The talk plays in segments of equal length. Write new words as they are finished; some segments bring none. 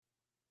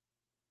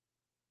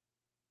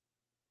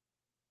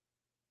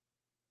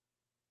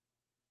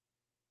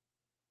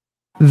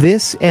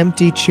This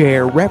empty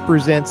chair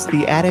represents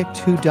the addict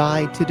who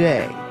died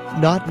today,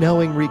 not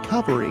knowing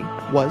recovery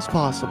was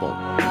possible.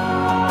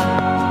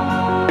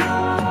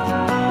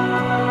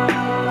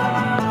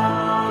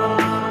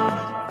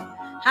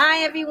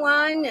 Hi,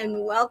 everyone,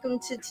 and welcome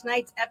to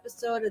tonight's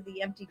episode of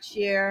The Empty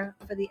Chair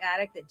for the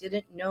Addict That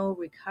Didn't Know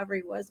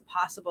Recovery Was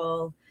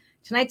Possible.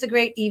 Tonight's a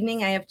great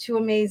evening. I have two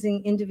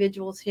amazing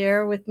individuals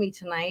here with me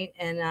tonight,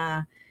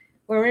 and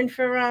we're in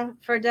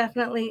for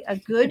definitely a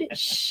good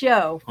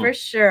show, for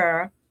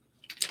sure.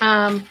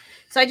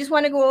 So I just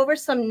want to go over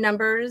some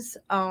numbers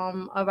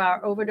of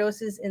our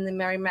overdoses in the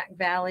Merrimack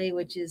Valley,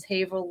 which is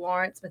Haverhill,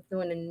 Lawrence,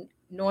 Methuen, and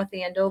North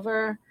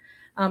Andover.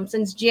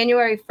 Since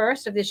January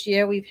 1st of this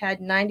year, we've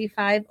had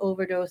 95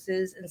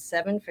 overdoses and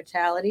 7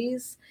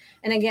 fatalities.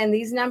 And again,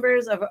 these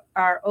numbers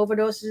are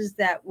overdoses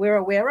that we're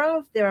aware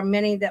of. There are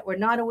many that we're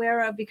not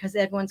aware of because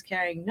everyone's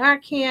carrying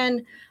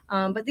Narcan.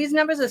 But these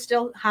numbers are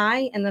still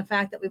high. And the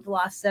fact that we've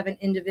lost 7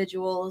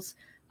 individuals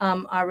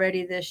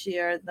already this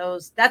year,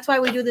 that's why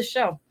we do this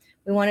show.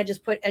 We want to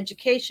just put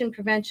education,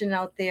 prevention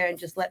out there and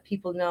just let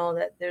people know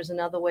that there's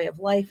another way of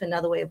life,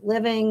 another way of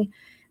living.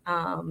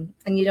 And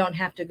you don't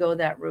have to go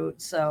that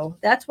route. So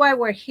that's why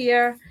we're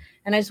here.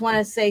 And I just want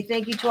to say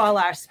thank you to all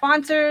our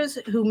sponsors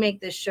who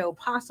make this show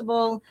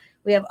possible.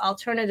 We have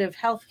Alternative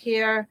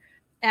Healthcare,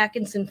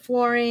 Atkinson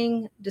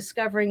Flooring,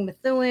 Discovering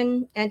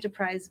Methuen,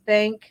 Enterprise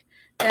Bank,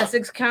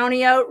 Essex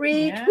County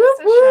Outreach,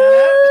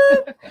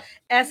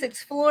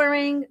 Essex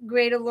Flooring,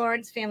 Greater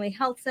Lawrence Family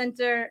Health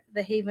Center,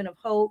 the Haven of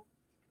Hope,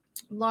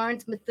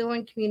 Lawrence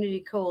Methuen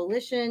Community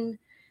Coalition,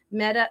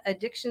 Meta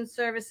Addiction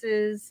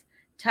Services,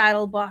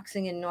 Title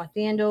Boxing in North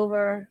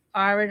Andover,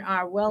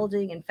 R&R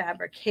Welding and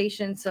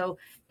Fabrication. So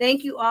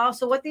thank you all.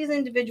 So what these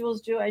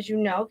individuals do, as you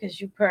know, because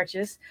you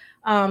purchase,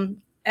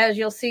 as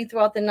you'll see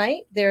throughout the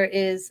night, there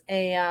is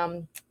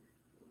a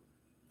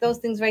those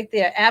things right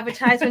there,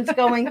 advertisements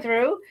going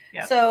through.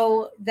 Yep.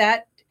 So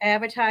that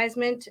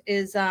advertisement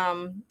is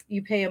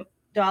you pay a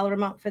dollar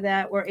amount for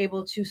that. We're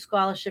able to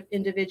scholarship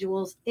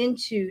individuals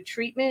into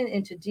treatment,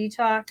 into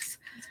detox,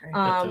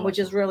 which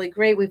is really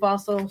great. We've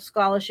also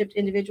scholarshiped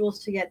individuals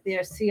to get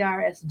their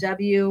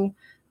CRSW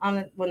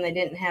when they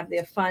didn't have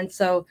their funds.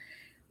 So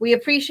we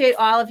appreciate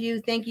all of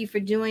you. Thank you for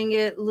doing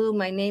it. Lou,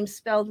 my name's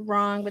spelled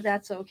wrong, but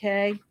that's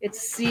okay.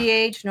 It's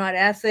CH, not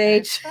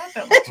SH.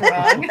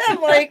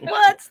 I'm like,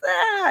 what's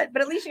that?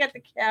 But at least you got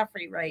the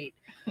Caffrey right.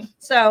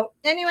 So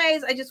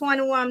anyways, I just want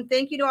to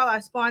thank you to all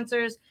our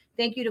sponsors.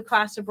 Thank you to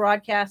Costa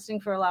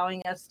Broadcasting for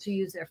allowing us to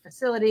use their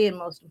facility. And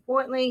most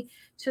importantly,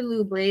 to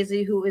Lou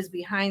Blasey, who is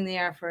behind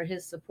there for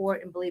his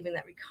support and believing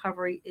that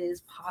recovery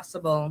is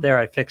possible. There,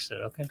 I fixed it.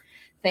 Okay.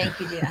 Thank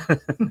you,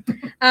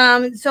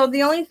 dear. So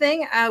the only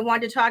thing I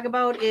want to talk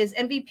about is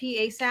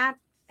MVP ASAP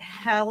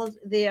held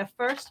their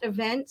first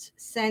event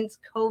since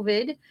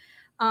COVID.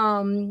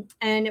 And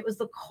it was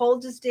the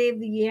coldest day of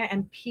the year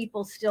and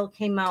people still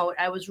came out.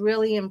 I was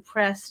really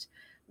impressed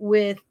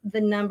with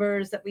the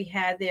numbers that we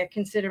had there,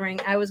 considering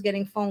I was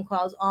getting phone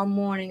calls all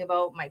morning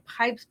about my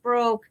pipes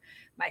broke,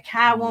 my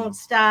car won't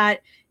start.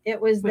 It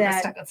was we that were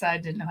stuck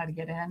outside, didn't know how to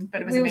get in,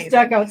 but it was we amazing. were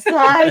stuck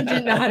outside,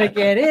 didn't know how to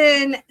get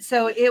in.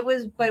 So it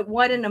was, but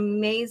what an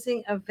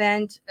amazing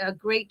event, a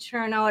great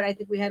turnout. I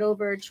think we had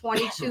over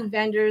 22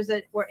 vendors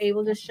that were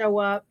able to show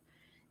up.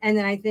 And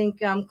then I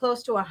think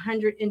close to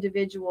 100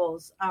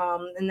 individuals.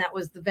 And that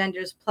was the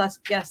vendors plus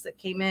guests that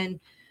came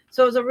in.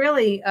 So it was a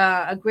really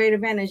a great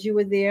event as you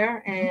were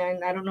there.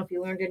 And I don't know if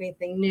you learned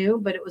anything new,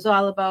 but it was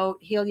all about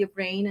heal your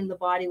brain and the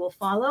body will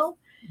follow.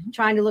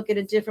 Trying to look at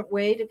a different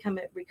way to come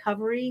at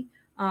recovery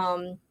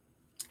and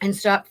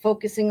stop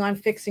focusing on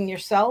fixing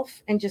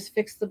yourself and just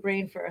fix the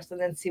brain first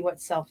and then see what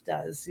self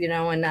does, you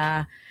know.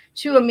 And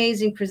 2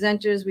 amazing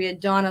presenters. We had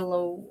Donna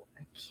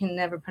I can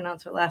never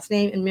pronounce her last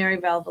name, and Mary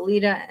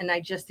Valvalita. And I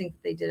just think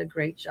they did a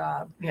great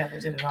job. Yeah, they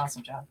did an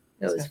awesome job.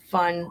 It was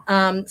fun.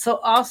 So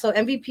also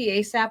MVP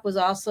ASAP was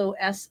also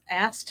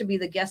asked to be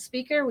the guest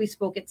speaker. We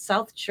spoke at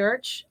South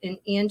Church in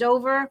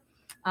Andover.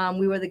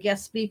 We were the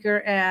guest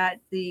speaker at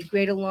the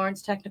Greater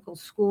Lawrence Technical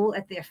School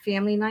at their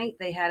family night.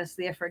 They had us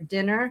there for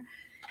dinner.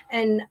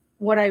 And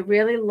what I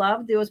really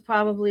loved, there was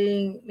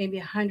probably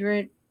maybe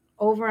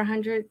over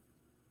 100.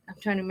 I'm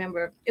trying to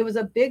remember. It was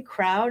a big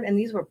crowd and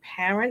these were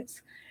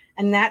parents.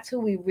 And that's who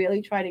we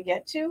really try to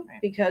get to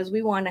because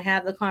we want to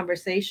have the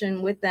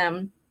conversation with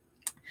them.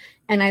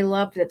 And I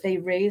loved that they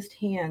raised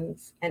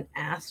hands and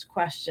asked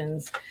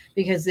questions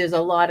because there's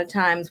a lot of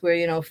times where,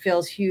 you know,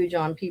 Phil's huge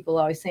on people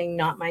always saying,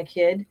 not my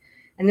kid.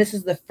 And this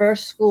is the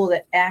first school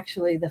that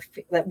actually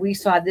that we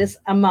saw this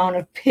amount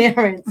of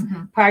parents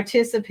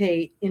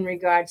participate in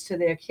regards to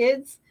their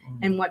kids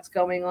and what's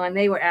going on.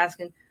 They were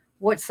asking,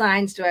 what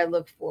signs do I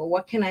look for?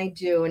 What can I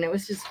do? And it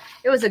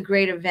was a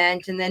great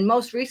event. And then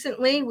most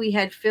recently, we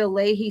had Phil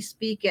Leahy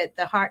speak at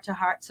the Heart to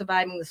Heart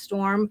Surviving the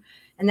Storm.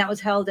 And that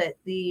was held at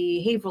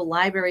the Haverhill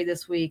Library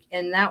this week.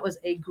 And that was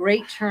a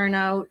great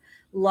turnout,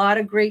 a lot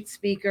of great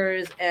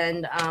speakers.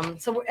 And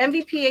so we're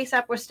MVP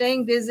ASAP, we're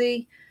staying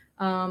busy.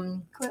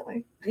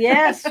 Clearly.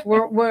 Yes,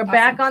 we're awesome.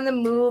 Back on the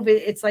move.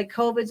 It's like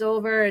COVID's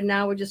over. And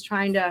now we're just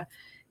trying to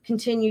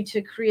continue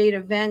to create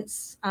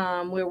events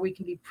where we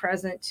can be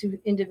present to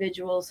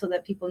individuals so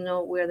that people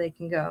know where they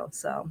can go.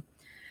 So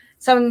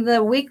some of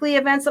the weekly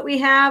events that we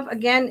have,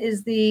 again,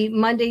 is the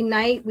Monday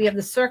night. We have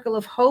the Circle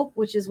of Hope,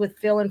 which is with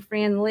Phil and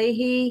Fran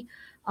Leahy.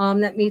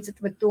 That meets at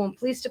the Methuen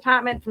Police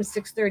Department from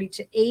 6:30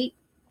 to 8.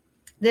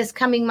 This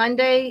coming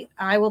Monday,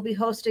 I will be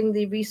hosting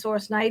the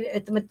resource night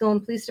at the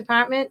Methuen Police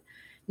Department.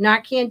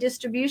 Narcan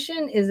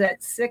distribution is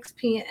at 6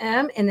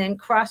 p.m. And then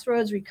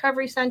Crossroads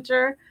Recovery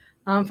Center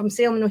from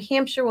Salem, New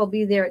Hampshire will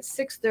be there at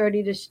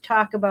 6:30 to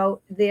talk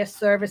about their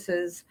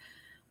services.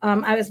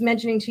 I was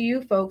mentioning to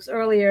you folks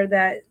earlier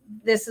that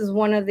this is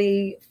one of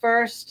the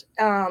first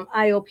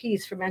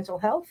IOPs for mental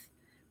health,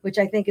 which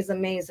I think is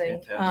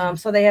amazing.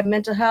 So they have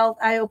mental health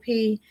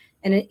IOP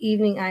and an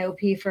evening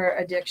IOP for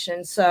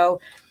addiction. So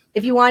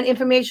if you want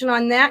information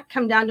on that,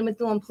 come down to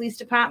Methuen Police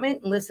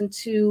Department and listen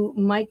to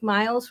Mike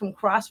Miles from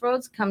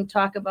Crossroads. Come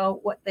talk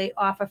about what they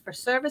offer for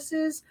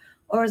services.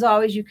 Or as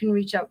always, you can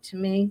reach out to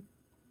me.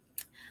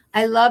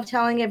 I love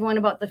telling everyone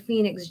about the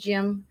Phoenix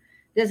Gym.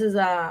 This is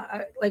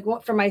like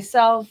for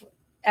myself,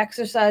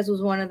 exercise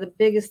was one of the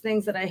biggest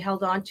things that I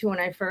held on to when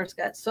I first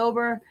got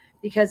sober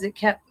because it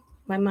kept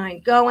my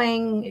mind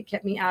going. It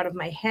kept me out of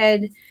my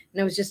head. And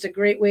it was just a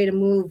great way to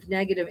move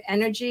negative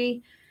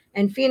energy.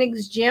 And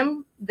Phoenix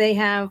Gym, they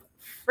have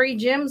free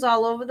gyms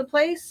all over the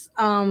place.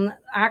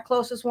 Our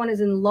closest one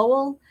is in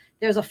Lowell.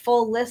 There's a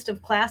full list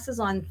of classes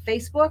on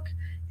Facebook.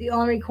 The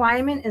only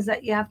requirement is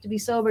that you have to be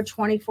sober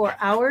 24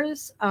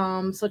 hours.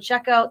 So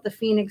check out the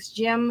Phoenix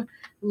Gym,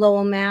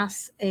 Lowell,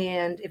 Mass.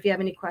 And if you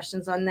have any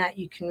questions on that,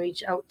 you can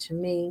reach out to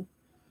me.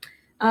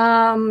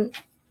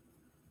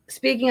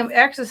 Speaking of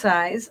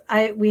exercise,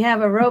 we have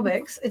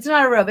aerobics. It's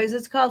not aerobics.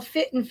 It's called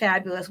Fit and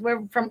Fabulous.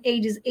 We're from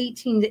ages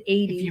 18 to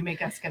 80. If you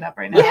make us get up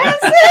right now. Yes,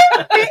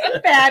 Fit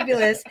and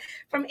Fabulous.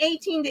 From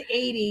 18 to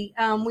 80,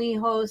 we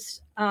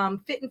host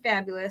Fit and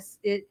Fabulous.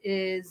 It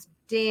is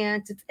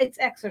dance. It's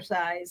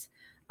exercise.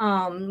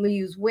 We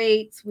use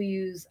weights. We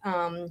use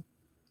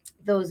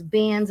those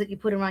bands that you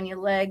put around your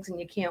legs and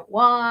you can't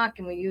walk.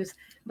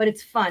 But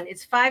it's fun.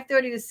 It's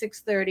 5:30 to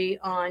 6:30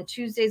 on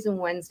Tuesdays and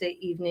Wednesday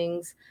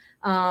evenings.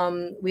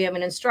 We have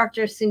an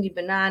instructor, Cindy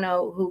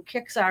Bonanno, who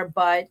kicks our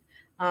butt,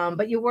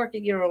 but you work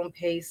at your own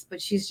pace,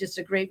 but she's just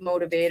a great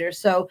motivator.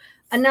 So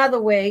another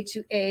way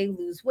to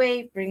lose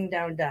weight, bring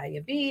down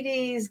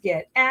diabetes,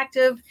 get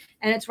active,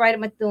 and it's right at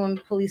Methuen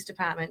Police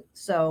Department.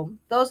 So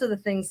those are the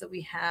things that we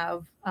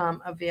have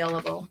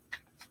available.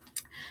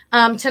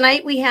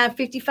 Tonight we have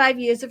 55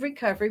 years of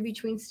recovery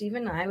between Steve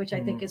and I, which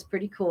I think is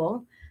pretty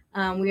cool.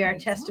 We are a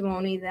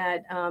testimony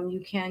that you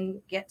can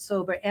get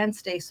sober and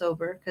stay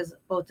sober because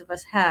both of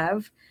us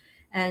have.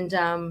 And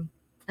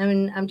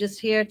I'm just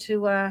here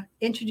to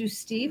introduce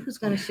Steve, who's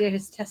going to share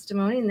his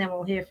testimony, and then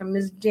we'll hear from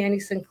Ms. Dani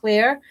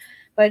Sinclair.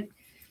 But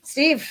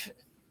Steve,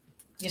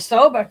 you're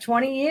sober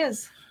 20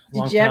 years.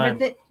 Did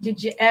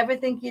you ever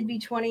think you'd be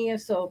 20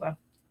 years sober?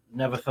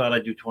 Never thought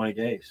I'd do 20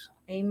 days.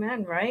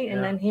 Amen, right? Yeah.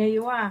 And then here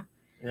you are.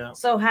 Yeah.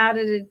 So how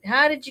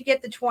did you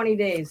get the 20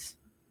 days?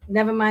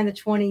 Never mind the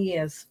 20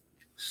 years.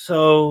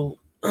 So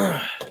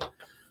I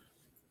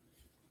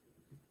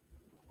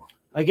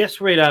guess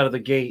right out of the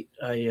gate,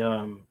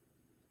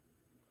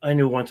 I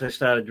knew once I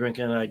started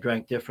drinking, I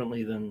drank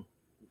differently than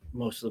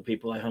most of the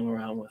people I hung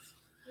around with.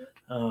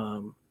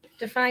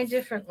 Define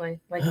differently.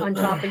 Like on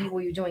top of you,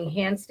 were you doing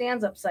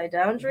handstands upside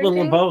down A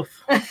drinking? little of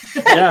both.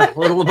 Yeah, a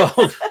little of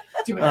both.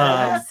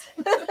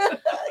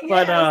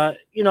 But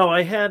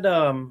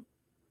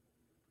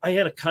I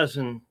had a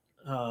cousin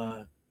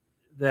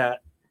that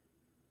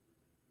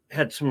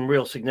had some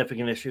real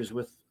significant issues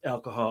with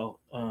alcohol.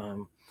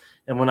 And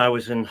when I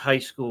was in high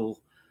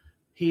school,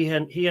 he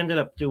ended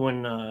up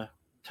doing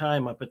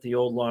time up at the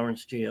old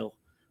Lawrence jail.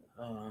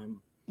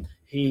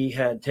 He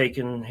had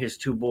taken his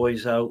two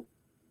boys out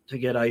to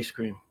get ice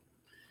cream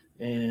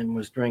and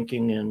was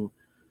drinking and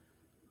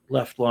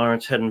left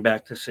Lawrence heading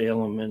back to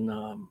Salem and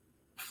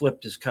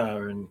flipped his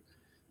car, and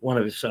one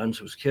of his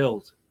sons was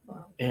killed.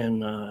 Wow.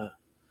 And, I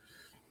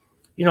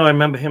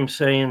remember him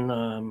saying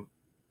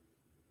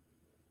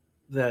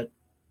that,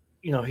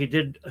 he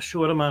did a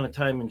short amount of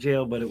time in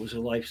jail, but it was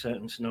a life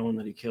sentence knowing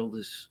that he killed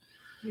his,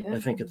 I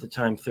think at the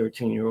time,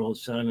 13-year-old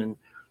son. And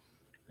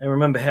I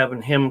remember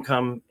having him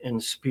come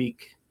and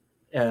speak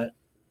at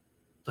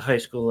the high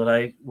school that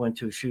I went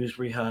to,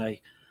 Shrewsbury High.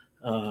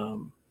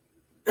 And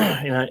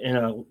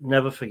I'll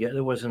never forget,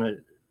 there wasn't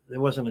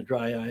a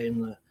dry eye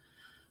in the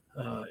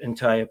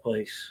entire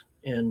place.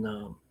 And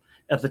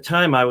at the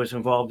time, I was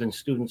involved in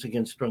Students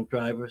Against Drunk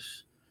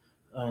Drivers.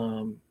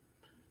 So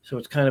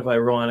it's kind of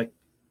ironic,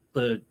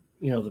 the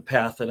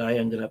path that I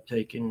ended up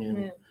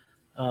taking.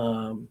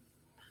 And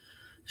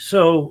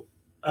so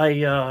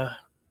I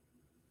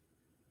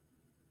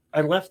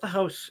left the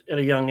house at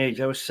a young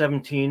age. I was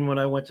 17 when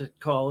I went to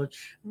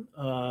college.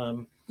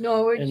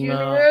 Norwich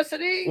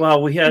University.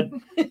 Well, we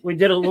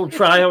did a little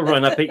trial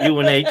run up at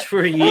UNH for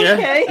a year.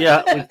 Okay.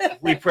 Yeah,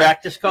 we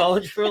practiced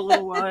college for a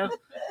little while.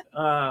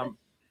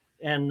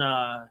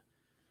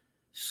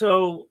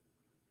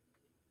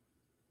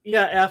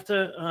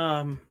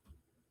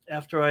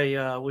 after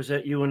I was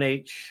at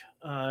UNH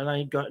and I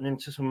had gotten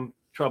into some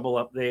trouble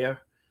up there,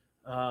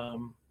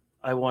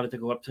 I wanted to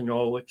go up to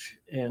Norwich,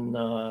 and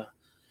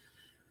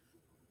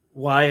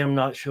why I'm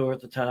not sure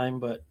at the time,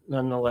 but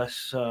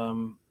nonetheless,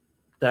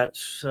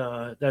 that's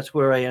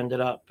where I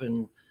ended up.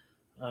 And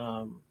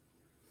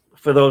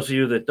for those of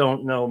you that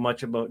don't know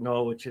much about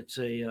Norwich, it's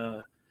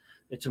a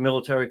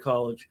military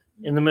college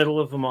in the middle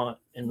of Vermont,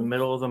 in the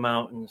middle of the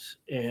mountains.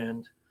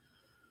 And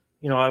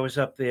I was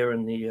up there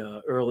in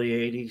the early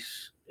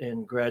 '80s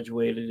and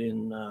graduated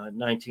in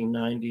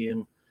 1990.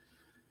 And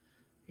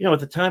at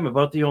the time,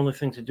 about the only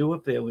thing to do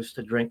up there was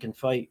to drink and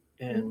fight,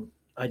 and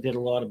I did a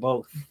lot of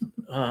both.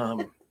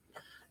 And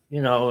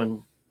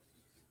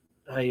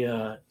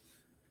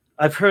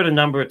I've heard a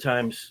number of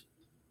times,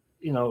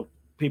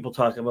 people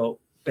talk about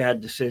bad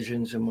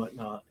decisions and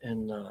whatnot,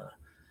 and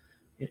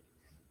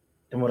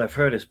what I've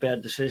heard is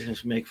bad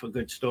decisions make for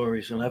good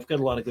stories, and I've got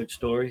a lot of good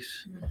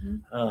stories.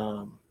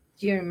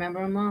 Do you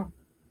remember them all?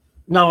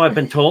 No, I've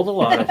been told a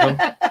lot of them,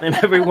 and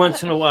every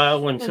once in a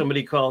while, when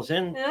somebody calls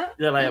in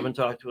that I haven't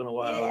talked to in a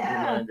while, I'm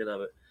reminded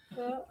of it.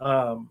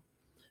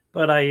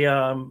 But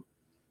I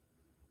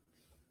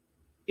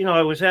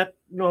was at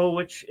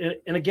Norwich,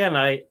 and again,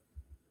 I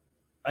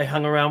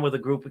hung around with a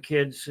group of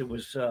kids. It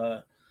was,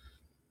 it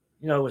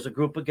was a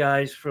group of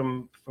guys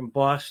from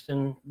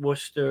Boston,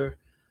 Worcester,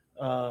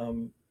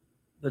 the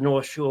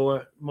North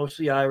Shore,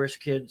 mostly Irish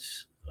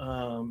kids,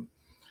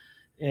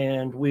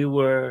 and we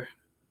were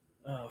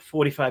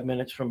 45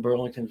 minutes from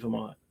Burlington,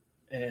 Vermont,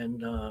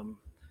 and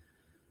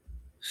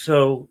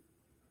so,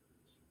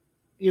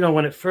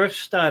 when it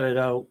first started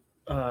out,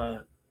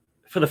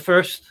 for the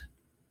first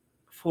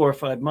 4 or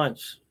 5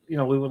 months, we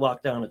were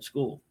locked down at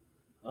school.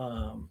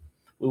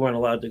 We weren't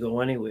allowed to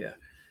go anywhere.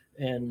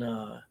 And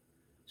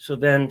so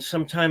then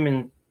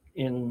sometime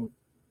in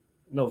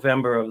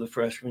November of the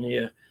freshman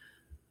year,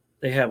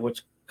 they have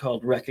what's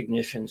called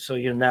recognition. So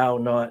you're now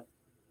not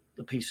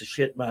the piece of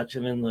shit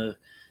marching in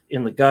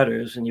the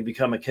gutters, and you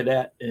become a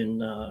cadet,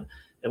 and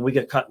we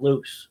get cut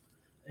loose.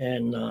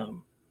 And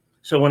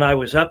so when I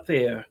was up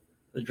there,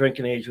 the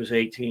drinking age was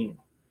 18.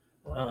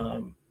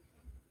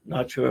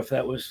 Not sure if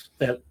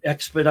that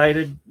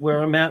expedited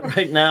where I'm at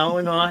right now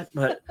or not,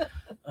 but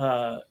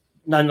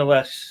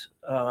nonetheless,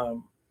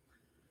 for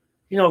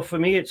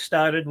me, it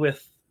started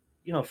with,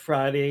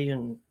 Friday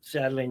and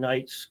Saturday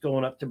nights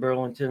going up to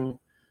Burlington,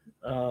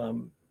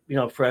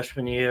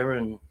 freshman year,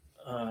 and,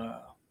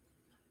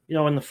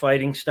 and the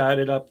fighting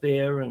started up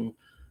there, and,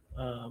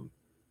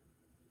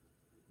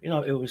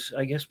 it was,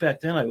 I guess back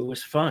then it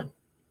was fun.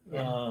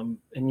 Yeah.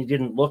 And you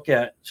didn't look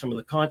at some of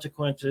the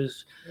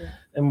consequences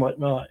and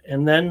whatnot.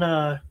 And then,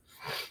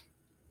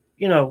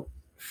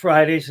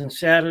 Fridays and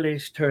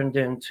Saturdays turned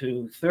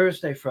into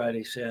Thursday,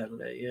 Friday,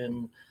 Saturday.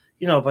 And,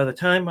 by the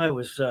time I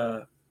was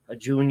a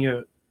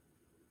junior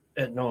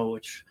at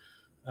Norwich,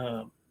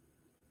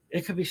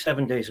 it could be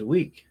 7 days a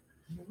week,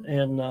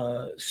 and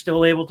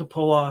still able to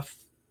pull off,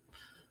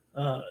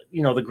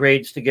 the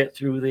grades to get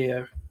through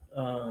there.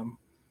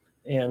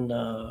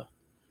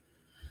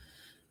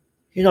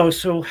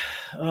 So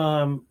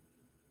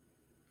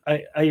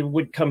I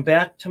would come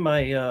back to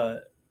my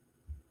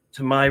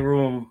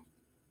room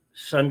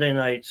Sunday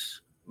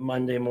nights,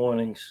 Monday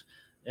mornings,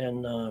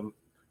 and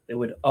there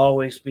would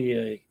always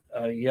be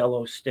a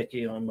yellow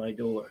sticky on my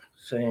door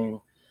saying,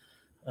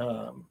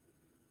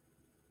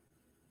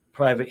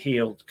 Private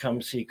Heald,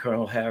 come see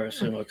Colonel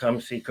Harrison, or come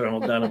see Colonel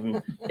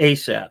Donovan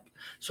ASAP.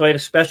 So I had a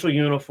special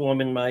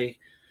uniform in my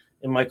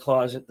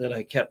closet that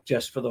I kept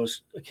just for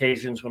those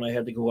occasions when I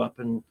had to go up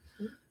and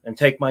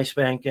take my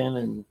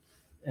spanking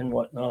and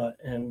whatnot.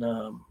 And,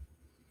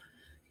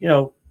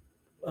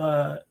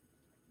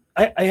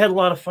 I had a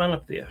lot of fun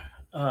up there.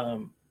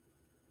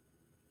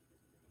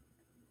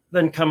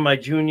 Then come my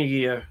junior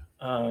year,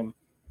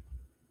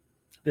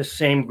 this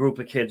same group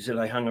of kids that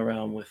I hung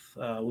around with,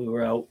 we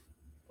were out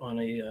on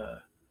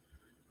a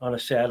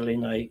Saturday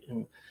night,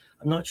 and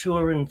I'm not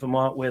sure in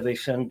Vermont where they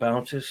send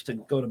bouncers to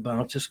go to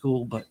bouncer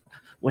school, but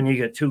when you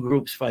get two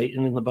groups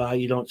fighting in the bar,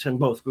 you don't send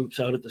both groups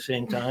out at the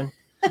same time.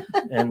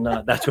 And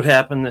that's what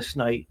happened this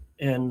night.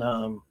 And,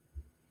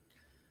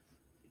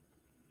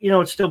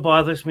 it still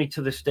bothers me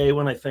to this day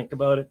when I think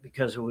about it,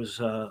 because it was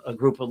a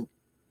group of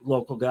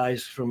local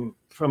guys from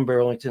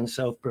Burlington,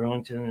 South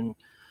Burlington, and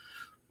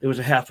there was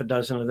a half a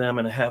dozen of them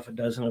and a half a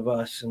dozen of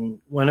us. And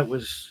when it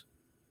was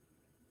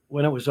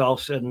all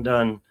said and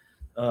done,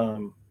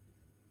 and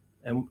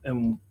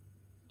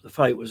the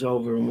fight was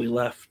over and we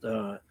left,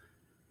 I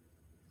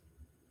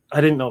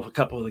didn't know if a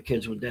couple of the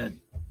kids were dead.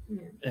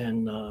 Yeah.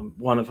 And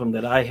one of them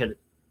that I had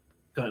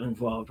gotten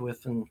involved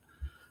with, and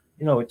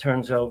it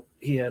turns out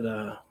he had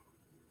about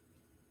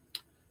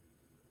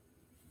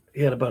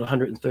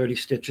 130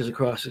 stitches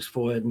across his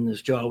forehead, and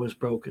his jaw was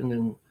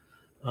broken,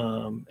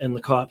 and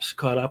the cops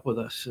caught up with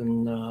us,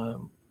 and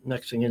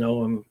next thing you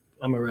know,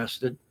 I'm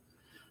arrested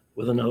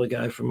with another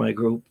guy from my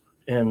group.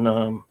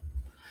 And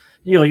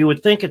you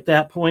would think at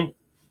that point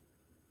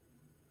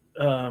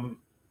I'd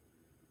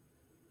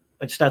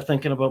start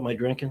thinking about my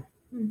drinking.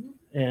 Mm-hmm.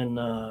 And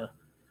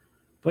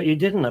but you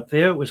didn't. Up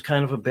there, it was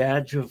kind of a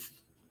badge of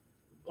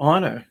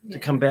honor to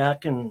come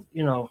back and,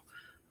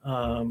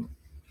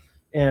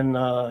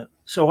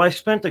 so I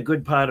spent a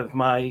good part of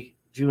my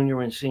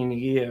junior and senior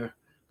year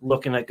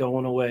looking at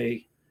going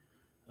away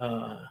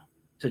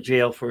to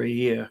jail for a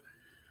year.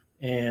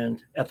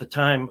 And at the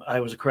time,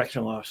 I was a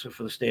correctional officer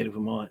for the state of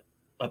Vermont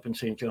up in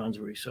St.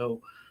 Johnsbury.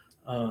 So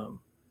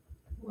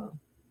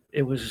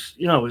it was,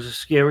 it was a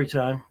scary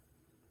time.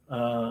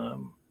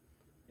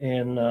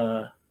 And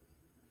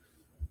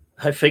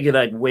I figured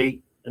I'd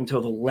wait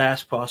until the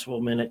last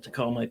possible minute to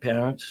call my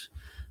parents.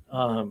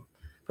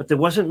 But there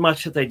wasn't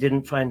much that they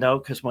didn't find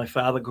out because my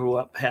father grew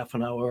up half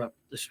an hour up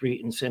the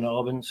street in St.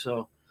 Albans.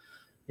 So,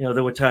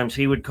 there were times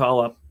he would call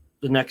up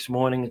the next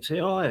morning and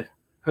say, "Oh, I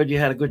heard you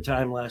had a good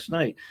time last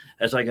night,"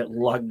 as I got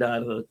lugged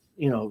out of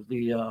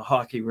the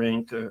hockey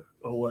rink or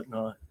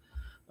whatnot.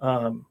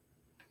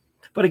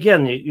 But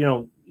again,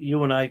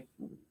 you and I,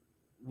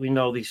 we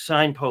know these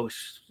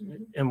signposts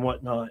and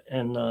whatnot.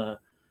 And,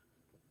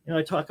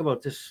 I talk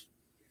about this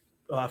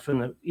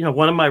often.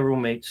 One of my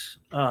roommates,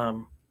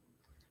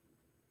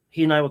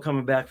 he and I were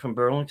coming back from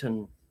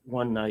Burlington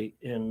one night,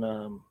 and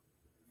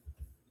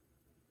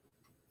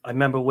I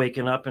remember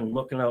waking up and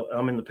looking out.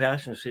 I'm in the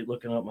passenger seat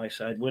looking out my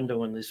side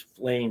window, and there's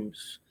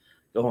flames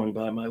going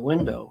by my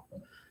window.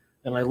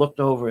 And I looked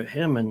over at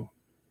him, and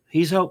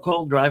he's out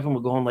cold driving.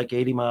 We're going like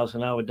 80 miles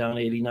an hour down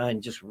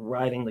 89, just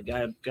riding the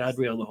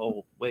guardrail the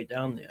whole way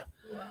down there.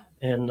 Wow.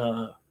 And,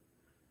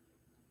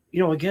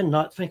 again,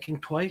 not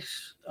thinking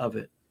twice of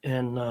it.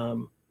 And,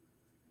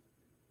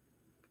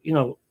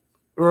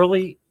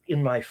 early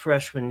in my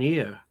freshman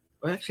year,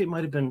 or actually it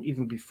might have been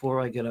even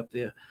before I get up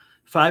there,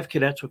 5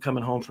 cadets were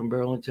coming home from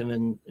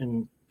Burlington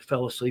and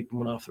fell asleep and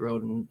went off the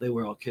road, and they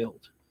were all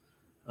killed.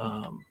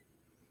 So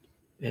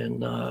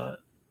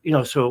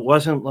it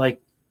wasn't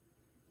like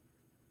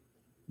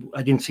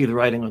I didn't see the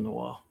writing on the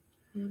wall.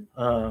 In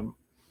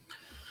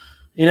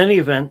any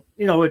event,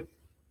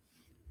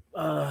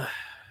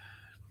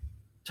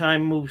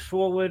 time moves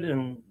forward,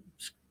 and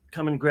it's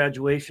coming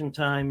graduation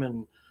time,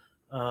 and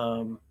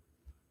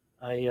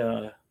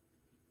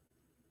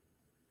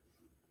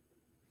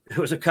there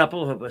was a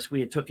couple of us.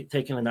 We had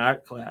taken an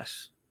art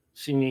class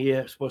senior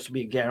year, supposed to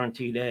be a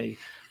guaranteed A.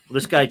 Well,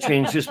 this guy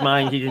changed his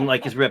mind. He didn't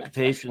like his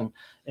reputation,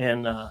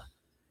 and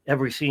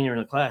every senior in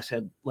the class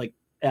had like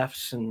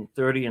Fs and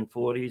 30 and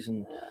 40s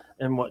and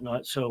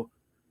whatnot. So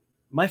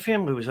my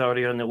family was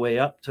already on their way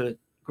up to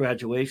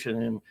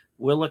graduation, and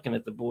we're looking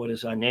at the board,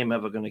 is our name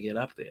ever going to get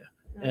up there?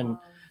 And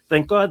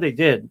thank God they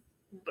did.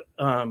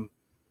 So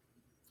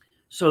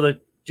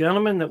the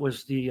gentleman that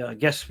was the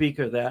guest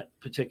speaker that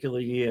particular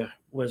year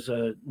was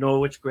a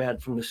Norwich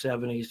grad from the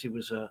 70s. He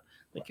was I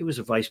think he was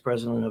a vice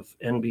president of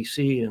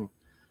NBC, and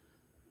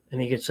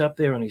he gets up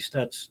there and he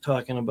starts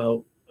talking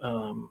about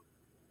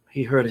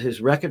he heard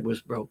his record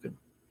was broken,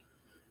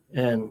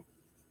 and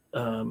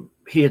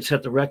he had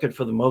set the record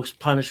for the most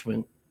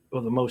punishment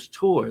or the most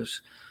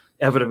tours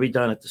ever to be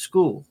done at the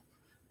school.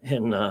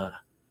 And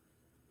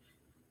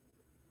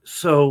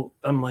so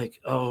I'm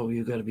like, oh,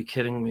 you got to be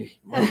kidding me.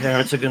 My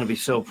parents are going to be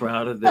so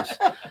proud of this.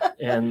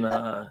 And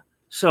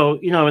so,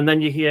 and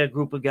then you hear a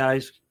group of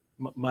guys,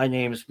 my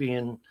name's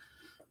being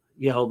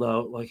yelled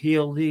out, like,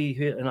 heel Lee.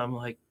 And I'm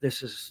like,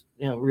 this is,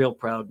 real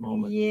proud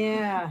moment.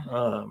 Yeah.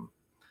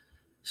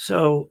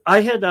 So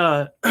I had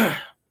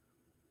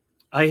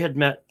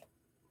met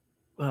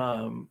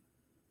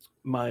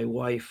my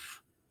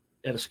wife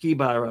at a ski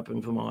bar up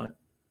in Vermont.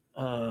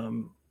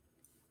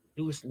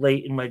 It was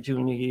late in my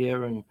junior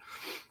year, and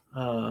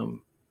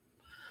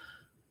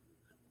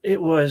it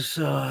was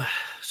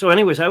so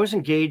anyways, I was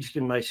engaged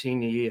in my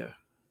senior year,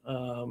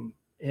 and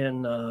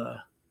I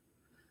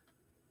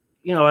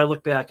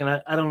look back and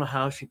I don't know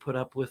how she put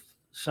up with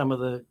some of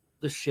the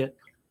shit,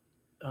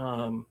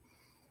 and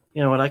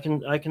I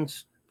can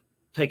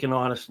take an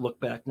honest look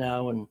back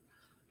now, and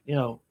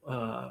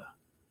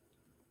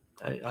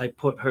I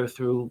put her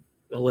through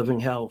a living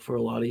hell for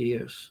a lot of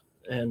years.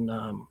 And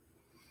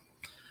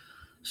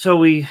so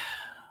we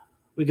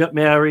got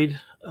married.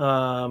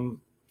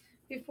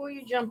 Before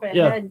you jump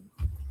ahead,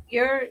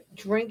 your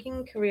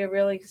drinking career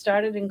really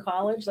started in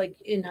college,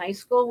 like in high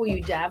school. Were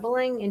you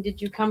dabbling, and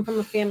did you come from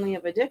a family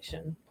of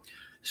addiction?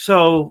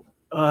 So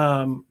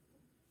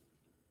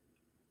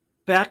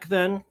back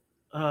then,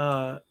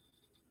 I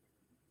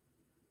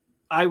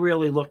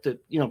really looked at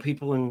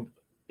people in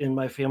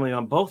my family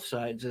on both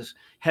sides as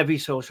heavy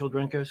social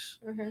drinkers.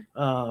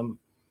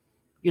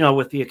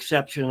 With the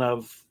exception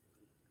of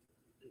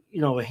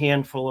a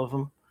handful of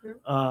them.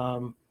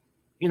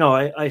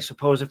 I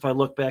suppose if I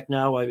look back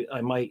now,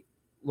 I might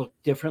look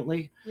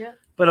differently. Yeah.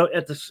 But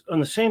on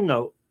the same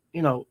note,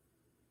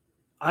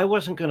 I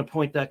wasn't going to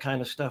point that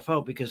kind of stuff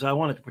out because I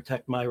wanted to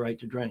protect my right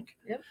to drink.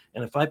 Yep.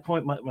 And if I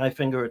point my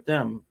finger at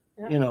them,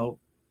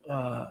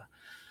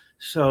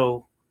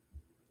 so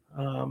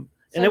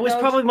and it was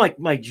probably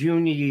my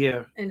junior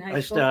year in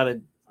high school? I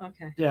started.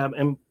 Okay. Yeah,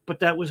 but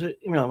that was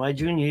my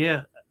junior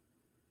year.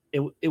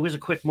 It was a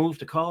quick move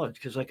to college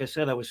because, like I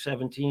said, I was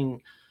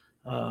 17.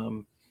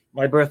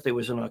 My birthday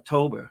was in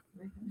October,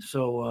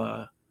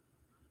 So,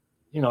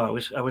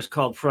 I was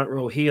called front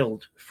row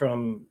healed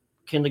from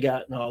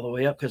kindergarten all the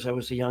way up because I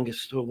was the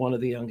youngest, or one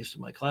of the youngest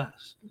in my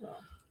class.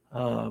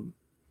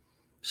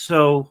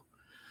 So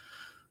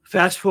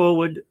fast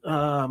forward,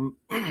 I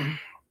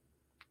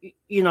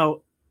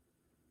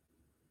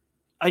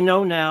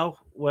know now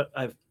what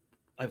I've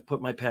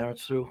put my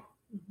parents through.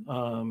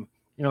 I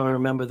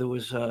remember there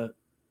was a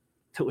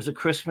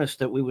Christmas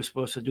that we were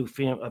supposed to do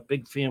a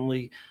big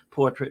family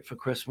portrait for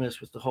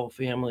Christmas with the whole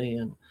family,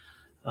 and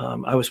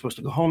I was supposed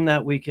to go home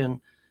that weekend,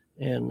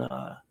 and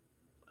I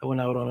went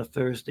out on a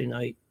Thursday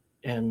night,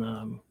 and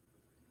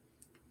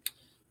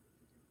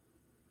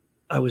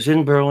I was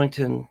in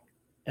Burlington,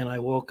 and I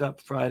woke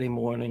up Friday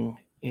morning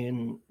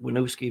in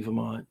Winooski,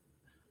 Vermont,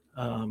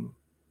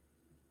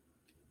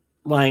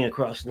 lying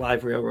across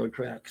live railroad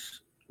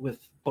tracks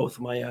with both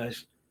of my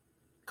eyes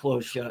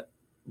closed shut,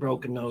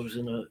 broken nose,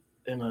 and a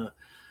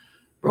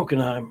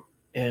broken arm,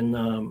 and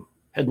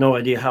had no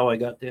idea how I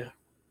got there.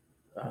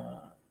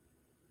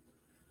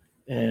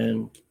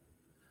 And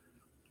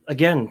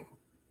again,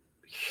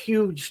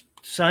 huge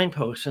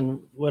signposts. And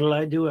what did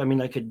I do? I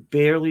mean, I could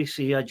barely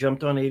see. I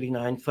jumped on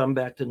 89, thumb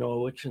back to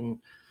Norwich, and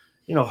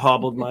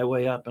hobbled my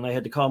way up. And I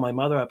had to call my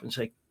mother up and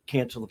say,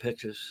 cancel the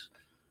pictures.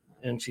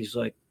 And she's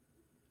like,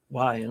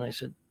 why? And I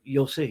said,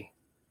 you'll see.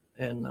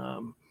 And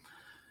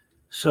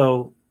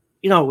so,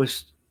 it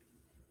was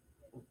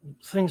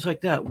things like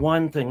that,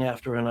 one thing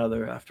after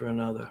another.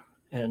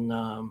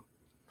 And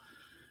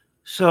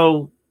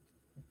so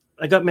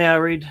I got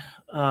married.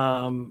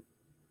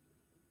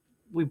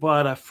 We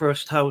bought our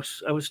first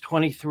house. I was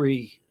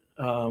 23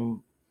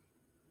 when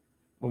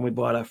we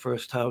bought our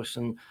first house.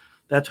 And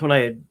that's when I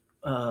had,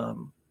 I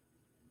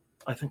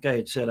think I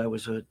had said I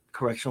was a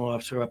correctional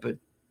officer up at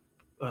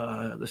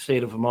the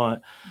state of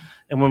Vermont.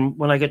 And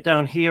when I get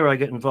down here, I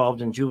get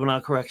involved in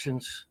juvenile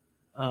corrections.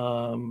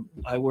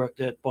 I worked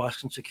at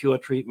Boston Secure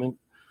Treatment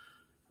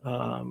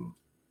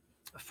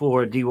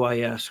for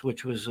DYS,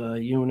 which was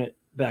a unit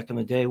back in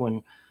the day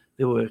when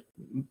there were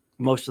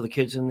most of the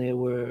kids in there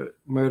were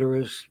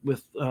murderers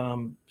with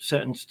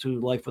sentenced to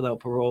life without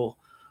parole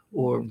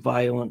or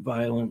violent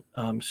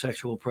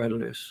sexual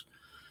predators.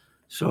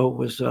 So it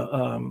was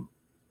a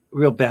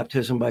real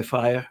baptism by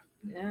fire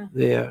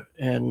there.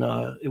 And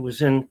it was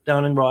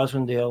down in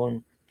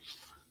Rosendale.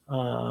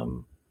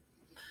 And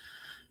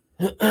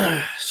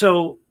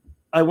so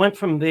I went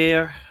from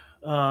there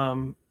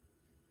and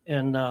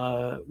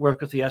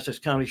worked with the Essex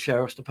County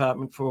Sheriff's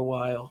Department for a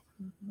while.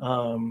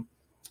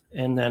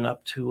 And then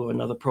up to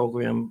another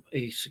program,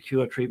 a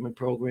secure treatment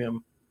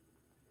program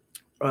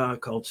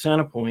called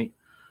Centerpoint,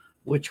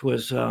 which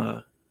was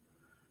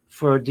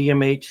for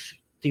DMH,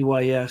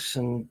 DYS,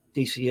 and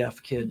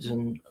DCF kids.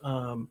 And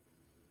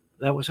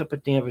that was up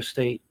at Danvers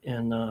State.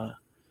 And are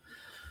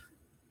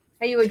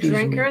you a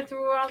drinker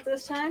throughout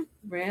this time?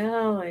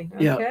 Really?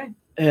 Okay. Yeah.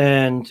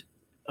 And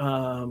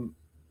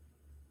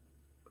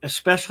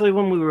especially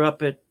when we were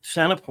up at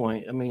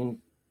Centerpoint, I mean,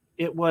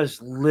 it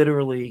was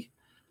literally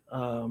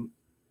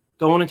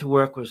going into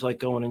work was like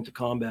going into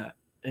combat.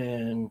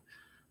 And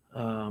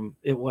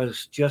it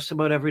was just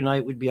about every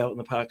night we'd be out in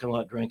the parking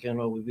lot drinking,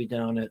 or we'd be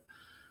down at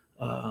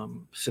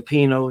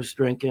Supino's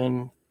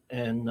drinking.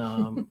 And,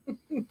 and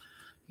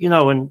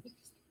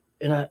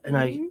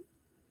I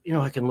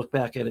can look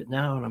back at it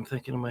now and I'm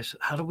thinking to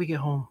myself, how did we get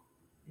home?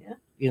 Yeah.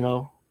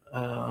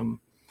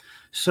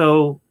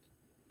 So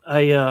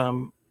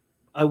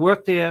I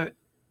worked there,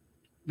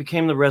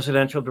 became the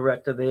residential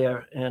director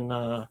there,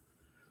 and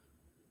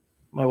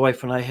my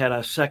wife and I had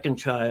our second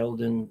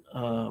child, and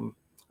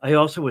I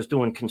also was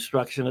doing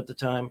construction at the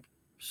time,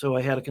 so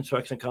I had a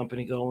construction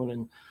company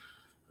going,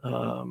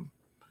 and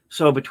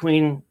so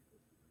between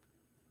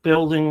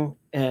building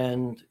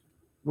and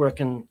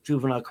working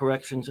juvenile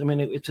corrections, I mean,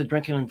 it's a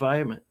drinking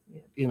environment,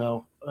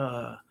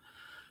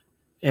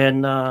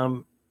 and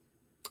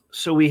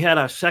so we had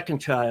our second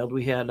child.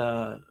 We had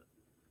a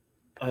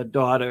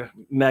daughter,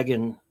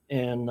 Megan,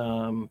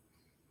 and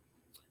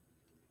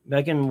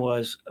Megan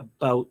was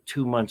about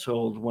 2 months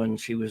old when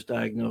she was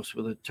diagnosed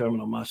with a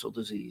terminal muscle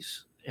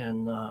disease.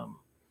 And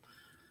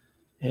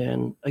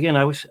again,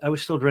 I was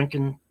still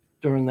drinking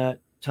during that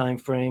time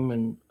frame,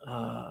 and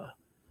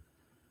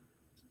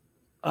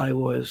I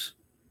was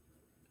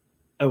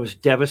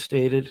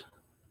devastated.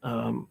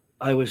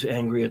 I was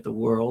angry at the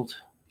world,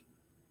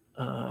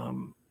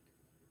 and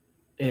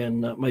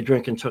my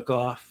drinking took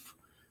off.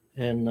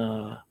 And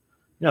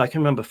I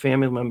can remember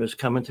family members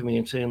coming to me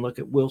and saying, "Look,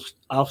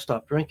 I'll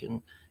stop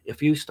drinking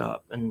if you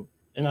stop." And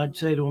I'd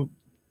say to them,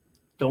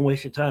 "Don't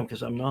waste your time,"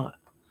 because I'm not.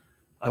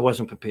 I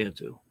wasn't prepared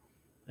to.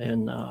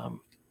 And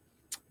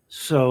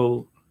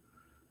so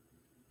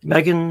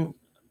Megan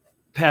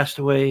passed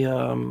away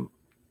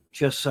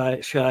just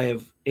shy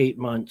of 8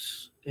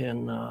 months,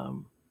 and I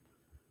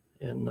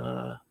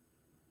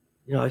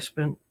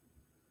spent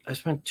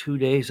 2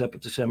 days up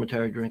at the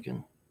cemetery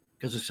drinking,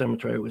 because the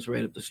cemetery was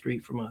right up the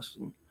street from us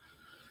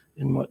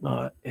and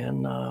whatnot,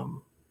 and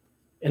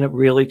it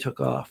really took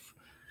off.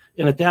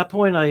 And at that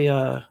point,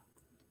 I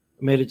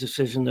made a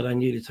decision that I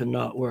needed to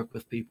not work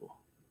with people.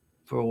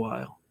 for a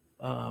while.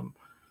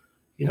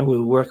 We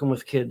were working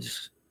with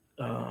kids,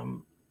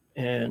 and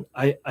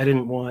I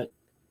didn't want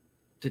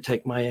to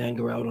take my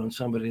anger out on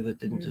somebody that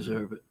didn't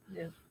deserve it.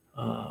 Yeah.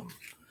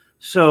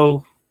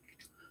 So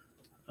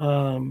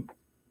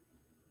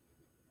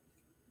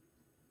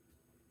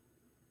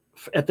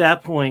at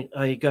that point,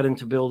 I got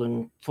into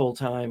building full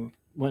time.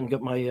 Went and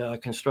got my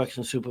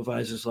construction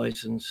supervisor's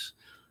license.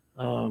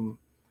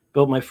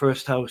 Built my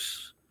first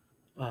house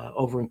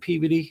over in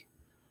Peabody,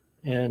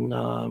 and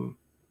and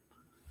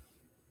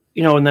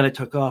then it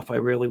took off. I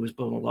really was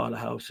building a lot of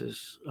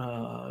houses.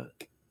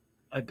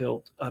 I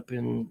built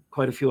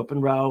quite a few up in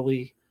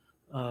Rowley,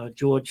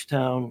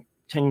 Georgetown,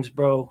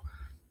 Tingsboro,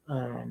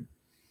 and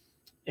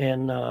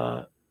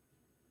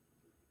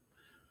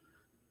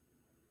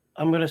I'm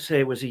going to say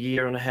it was a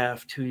year and a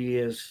half, 2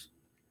 years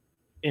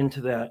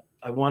into that.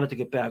 I wanted to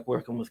get back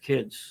working with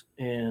kids,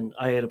 and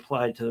I had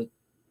applied to the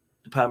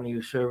Department of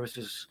Youth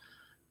Services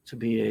to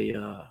be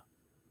a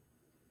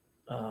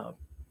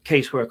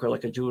caseworker,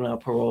 like a juvenile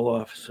parole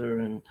officer.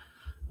 And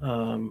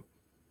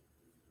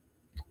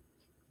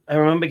I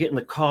remember getting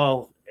the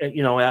call,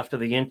 after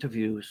the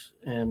interviews,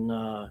 and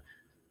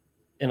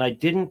I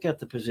didn't get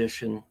the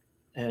position.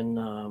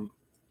 And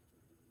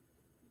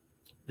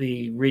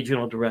the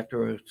regional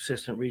director or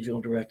assistant regional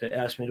director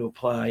asked me to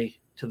apply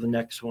to the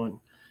next one.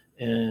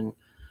 And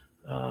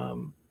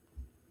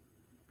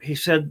he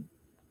said,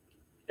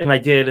 and I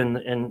did,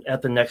 and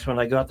at the next one,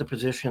 I got the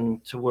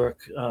position to work.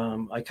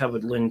 I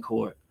covered Lynn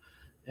Court,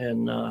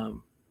 and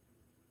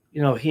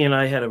he and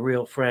I had a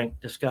real frank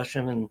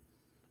discussion, and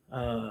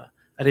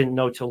I didn't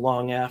know till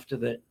long after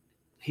that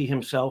he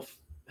himself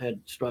had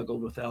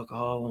struggled with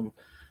alcohol, and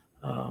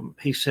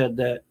he said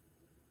that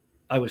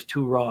I was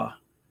too raw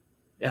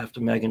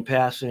after Megan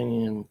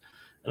passing, and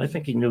I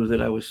think he knew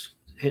that I was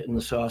hitting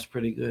the sauce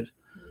pretty good.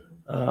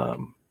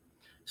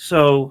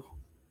 So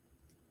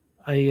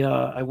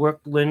I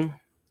worked Lynn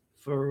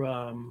for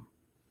a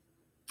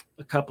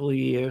couple of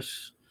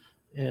years,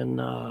 and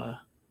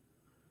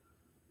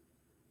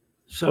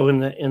so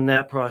in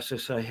that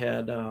process, I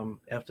had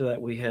after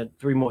that we had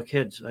 3 more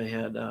kids. I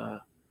had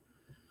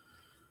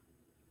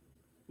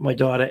my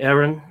daughter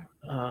Erin,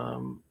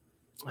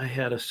 I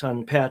had a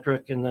son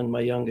Patrick, and then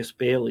my youngest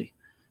Bailey,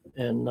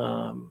 and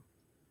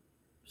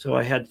so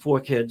I had 4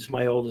 kids.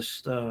 My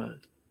oldest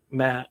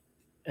Matt,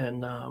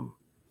 and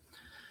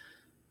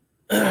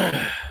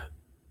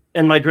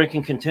and my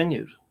drinking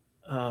continued.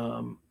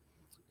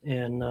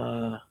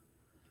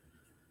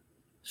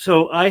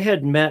 So I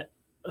had met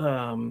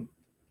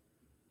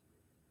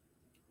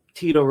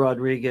Tito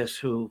Rodriguez,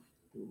 who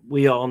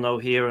we all know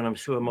here, and I'm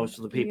sure most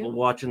of the people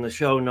watching the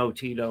show know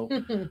Tito.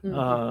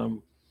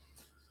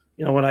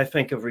 When I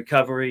think of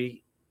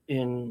recovery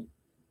in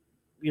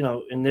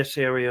this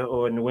area,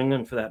 or New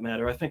England for that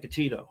matter, I think of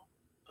Tito.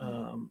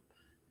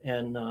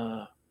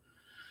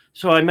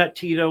 So I met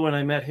Tito, and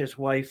I met his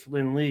wife,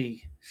 Lynn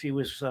Lee. She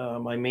was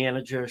my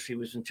manager. She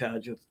was in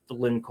charge of the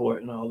Lynn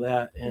Court and all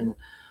that, and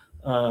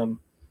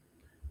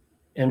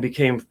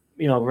became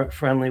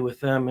friendly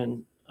with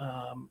them.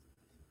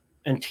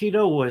 And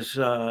Tito was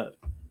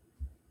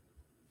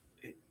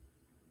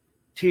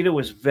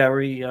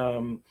very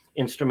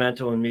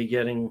instrumental in me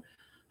getting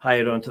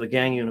hired onto the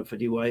gang unit for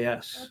DYS.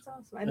 That's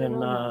awesome. I didn't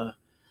know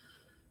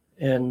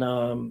that. And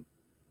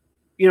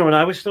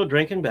I was still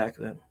drinking back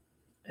then,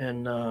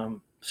 and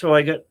so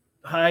I got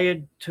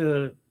hired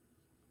to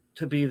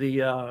be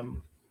the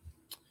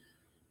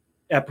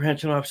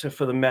apprehension officer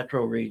for the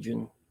Metro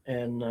region,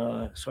 and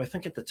so I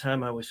think at the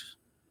time I was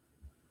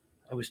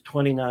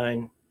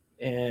 29,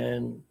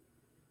 and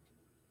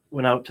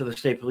went out to the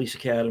State Police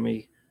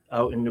Academy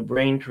out in New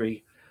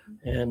Braintree,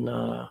 and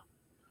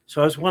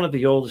so I was one of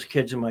the oldest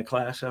kids in my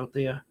class out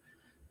there,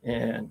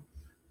 and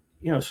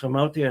so I'm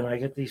out there, and I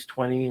get these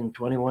 20 and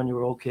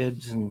 21-year-old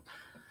kids, and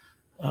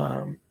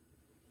I'm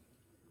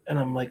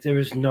like, there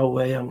is no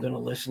way I'm going to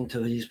listen to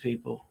these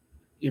people,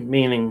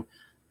 meaning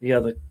the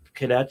other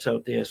cadets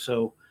out there.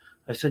 So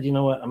I said, you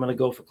know what, I'm going to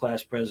go for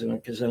class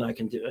president, because then I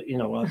can do,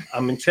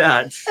 I'm in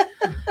charge.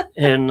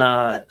 And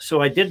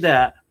so I did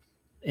that.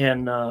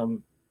 And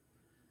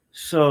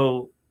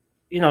so,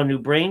 New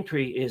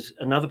Braintree is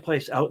another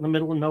place out in the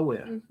middle of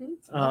nowhere.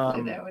 It's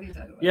lovely there. What are you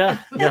talking about? Yeah.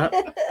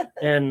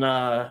 And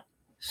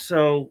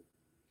so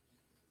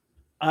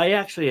I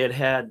actually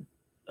had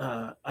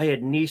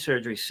knee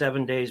surgery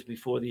 7 days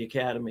before the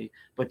academy,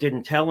 but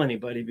didn't tell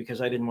anybody because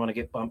I didn't want to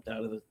get bumped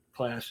out of the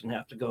class and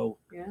have to go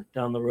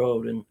down the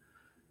road. And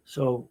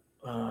so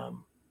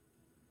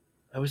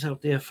I was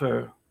out there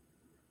for,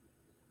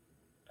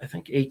 I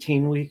think,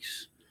 18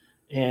 weeks.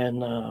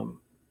 And,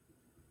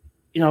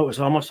 it was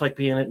almost like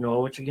being at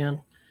Norwich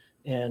again.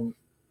 And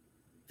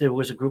there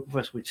was a group of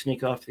us, we'd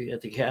sneak off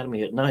at the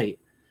academy at night,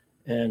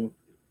 and,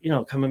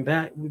 coming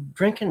back,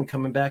 drinking,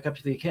 coming back up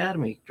to the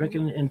academy,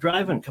 drinking and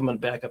driving, coming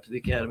back up to the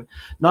academy,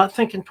 not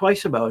thinking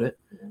twice about it.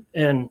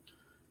 And,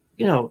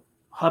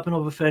 hopping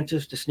over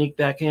fences to sneak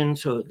back in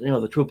so that,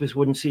 the troopers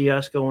wouldn't see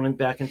us going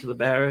back into the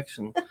barracks.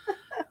 And,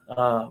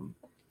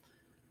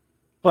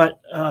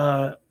 but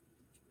I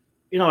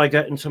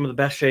got in some of the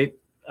best shape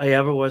I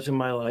ever was in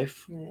my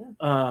life.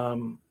 Yeah.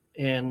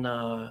 And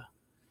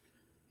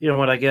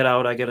when I get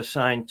out, I get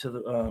assigned to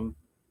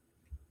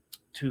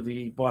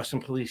the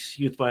Boston Police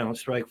Youth Violence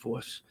Strike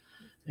Force,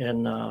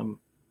 and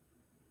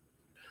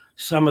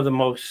some of the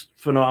most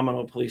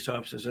phenomenal police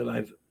officers that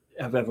I've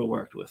ever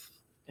worked with.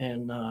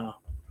 And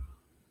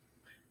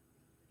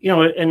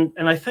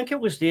and I think it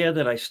was there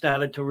that I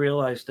started to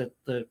realize that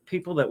the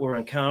people that were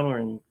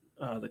encountering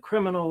the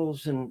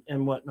criminals and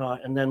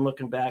whatnot, and then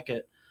looking back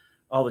at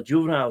all the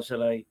juveniles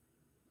that I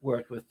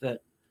worked with, that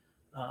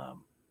a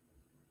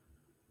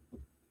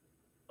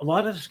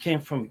lot of this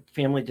came from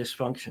family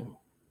dysfunction,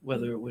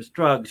 whether it was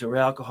drugs or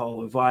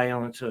alcohol or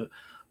violence or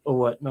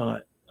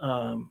whatnot.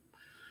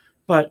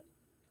 But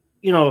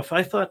if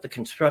I thought the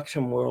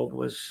construction world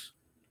was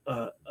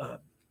a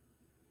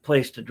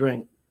place to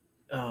drink,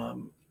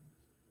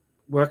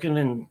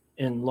 working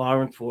in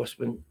law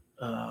enforcement,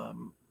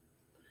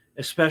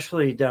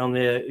 especially down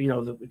there,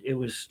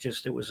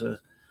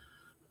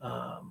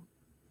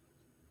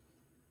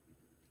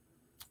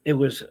 it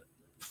was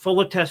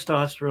full of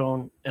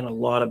testosterone and a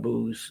lot of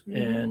booze.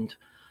 Mm-hmm.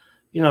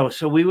 And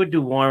so we would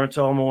do warrants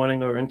all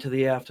morning or into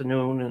the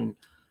afternoon,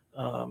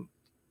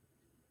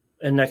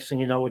 and next thing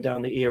you know, we're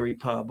down the Erie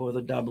pub or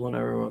the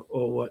Dubliner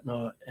or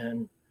whatnot.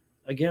 And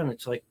again,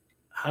 it's like,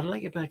 how did I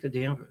get back to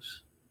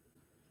Danvers?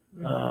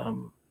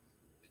 Mm-hmm.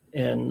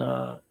 And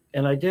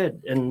I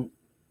did, and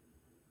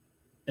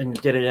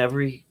did it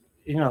every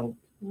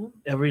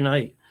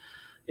night.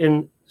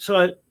 And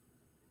so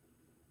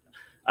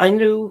I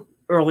knew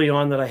early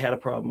on that I had a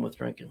problem with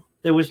drinking.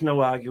 There was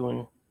no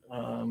arguing.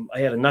 I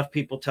had enough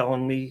people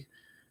telling me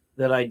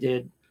that I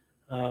did.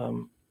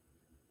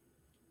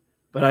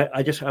 But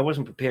I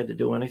wasn't prepared to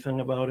do anything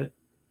about it.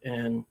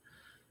 And,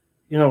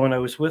 when I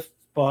was with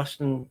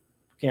Boston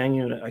Gang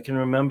Unit, I can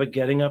remember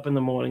getting up in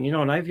the morning,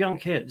 and I have young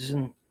kids,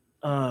 and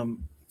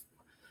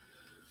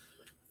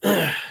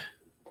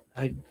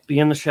I'd be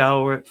in the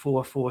shower at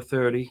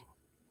 4:30.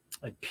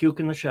 I'd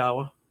puke in the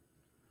shower,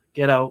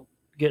 get out,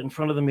 get in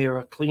front of the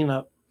mirror, clean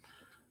up,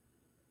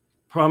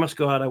 promise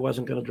God I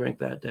wasn't going to drink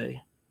that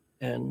day,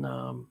 and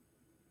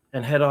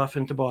head off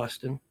into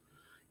Boston.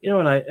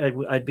 And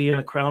I'd be in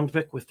a Crown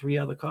Vic with 3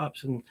 other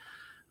cops, and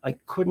I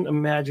couldn't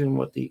imagine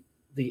what the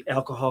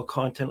alcohol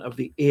content of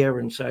the air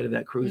inside of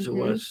that cruiser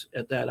mm-hmm. was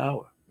at that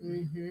hour.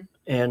 Mm-hmm.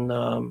 And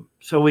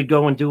so we'd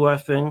go and do our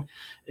thing,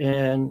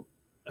 and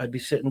I'd be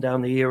sitting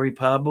down the Erie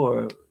pub,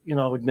 or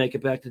would make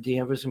it back to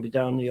Danvers and be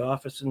down in the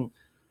office and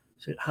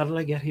say, how did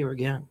I get here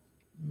again?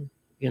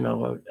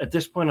 Mm-hmm. At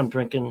this point I'm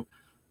drinking,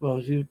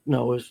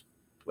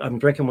 I'm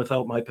drinking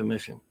without my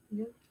permission,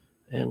 yeah.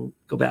 And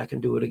go back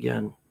and do it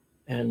again.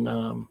 And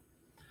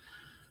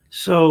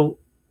so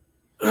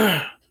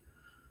I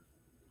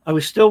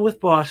was still with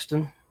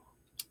Boston,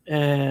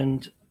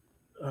 and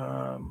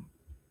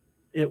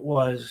it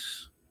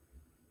was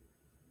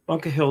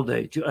Bunker Hill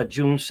Day,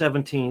 June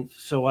 17th.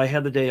 So I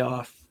had the day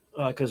off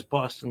because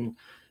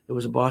it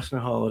was a Boston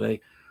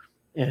holiday.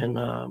 And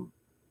I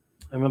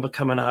remember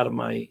coming out of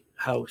my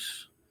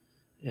house,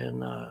 and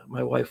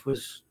my wife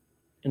was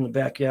in the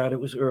backyard. It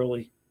was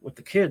early with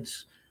the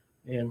kids,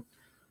 and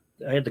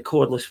I had the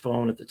cordless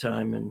phone at the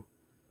time, and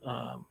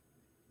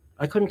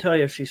I couldn't tell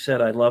you if she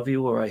said I love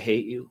you or I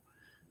hate you,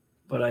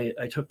 but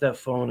I took that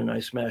phone and I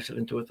smashed it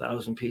into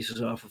 1,000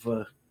 pieces off of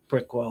a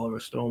brick wall or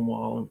a stone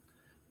wall, and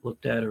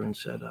looked at her and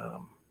said,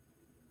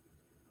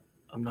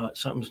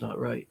 something's not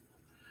right.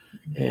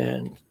 Mm-hmm.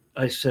 And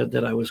I said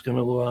that I was going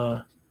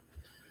to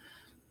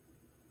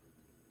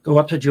go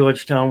up to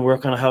Georgetown,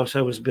 work on a house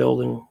I was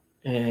building,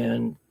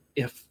 and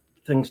if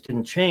things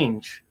didn't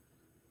change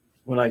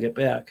when I get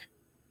back,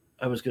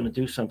 I was going to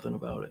do something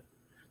about it.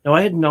 Now,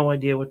 I had no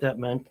idea what that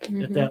meant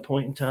mm-hmm. at that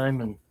point in time.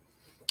 And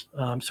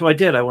so I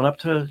did. I went up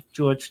to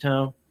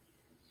Georgetown.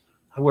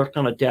 I worked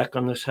on a deck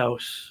on this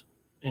house.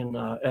 And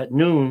at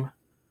noon,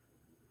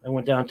 I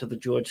went down to the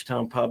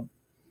Georgetown pub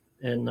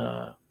and,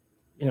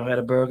 had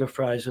a burger,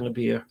 fries, and a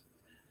beer,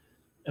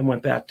 and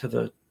went back to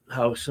the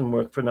house and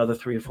worked for another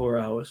 3 or 4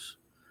 hours.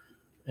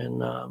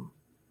 And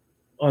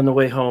on the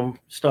way home,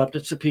 stopped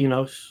at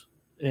Supino's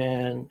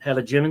and had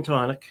a gin and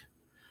tonic,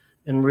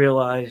 and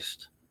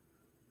realized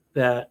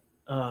that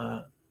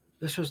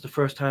this was the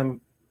first time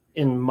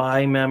in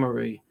my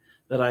memory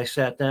that I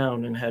sat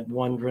down and had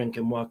one drink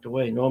and walked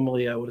away.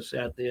 Normally I would have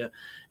sat there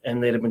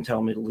and they'd have been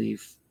telling me to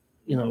leave,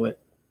 at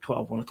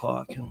 12, 1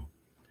 o'clock. And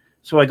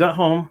so I got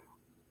home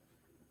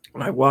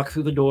and I walked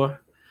through the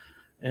door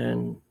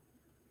and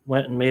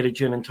went and made a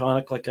gin and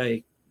tonic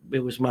it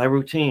was my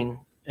routine.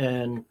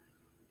 And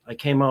I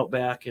came out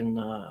back, and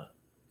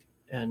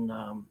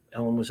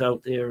Ellen was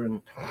out there,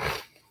 and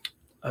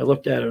I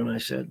looked at her and I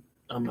said,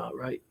 I'm not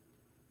right.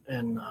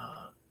 And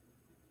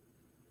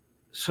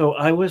so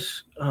I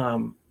was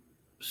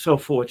so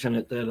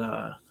fortunate that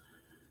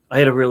I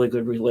had a really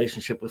good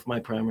relationship with my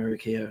primary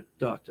care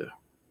doctor.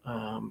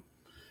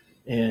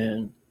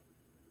 And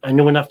I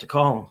knew enough to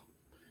call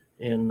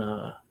him.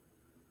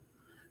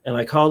 And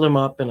I called him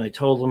up and I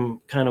told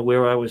him kind of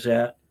where I was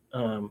at.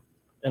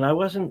 And I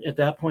wasn't at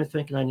that point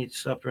thinking I need to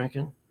stop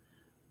drinking.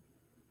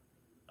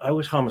 I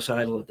was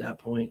homicidal at that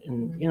point,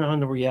 and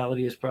and the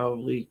reality is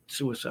probably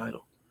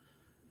suicidal.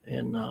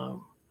 And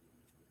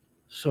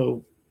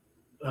so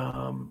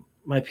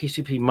my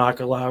PCP, Mark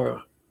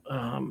Alara,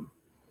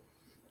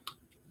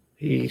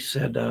 he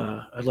said,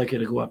 I'd like you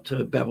to go up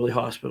to Beverly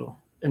Hospital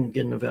and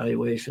get an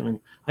evaluation. And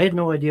I had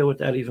no idea what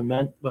that even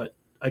meant, but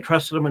I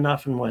trusted him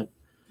enough and went.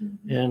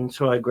 And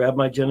so I grabbed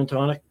my gin and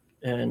tonic,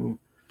 and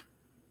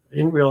I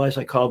didn't realize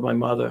I called my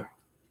mother.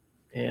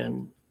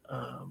 And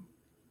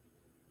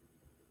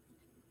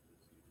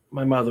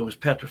my mother was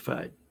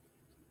petrified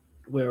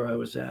where I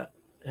was at.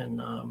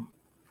 And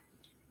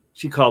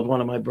she called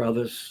one of my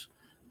brothers,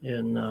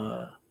 and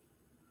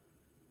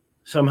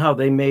somehow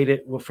they made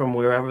it from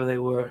wherever they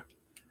were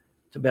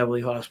to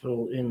Beverly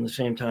Hospital in the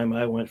same time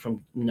I went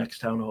from the next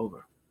town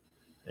over.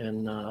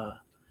 And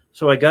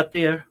so I got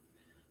there.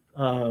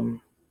 I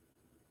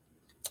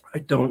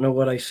don't know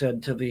what I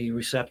said to the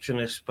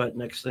receptionist, but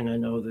next thing I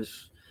know,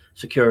 there's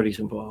security's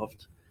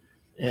involved.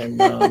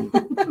 And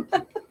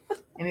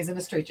and he's in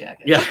a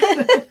straitjacket. Yeah.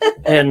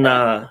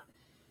 And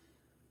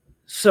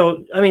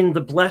so, I mean,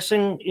 the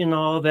blessing in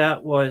all of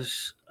that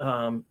was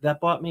that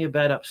bought me a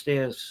bed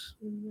upstairs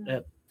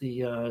at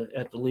the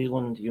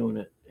Leland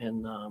unit.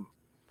 And I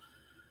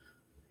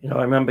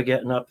remember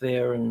getting up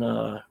there, and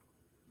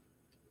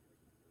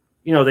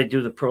they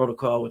do the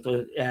protocol with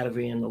the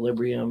Ativan and the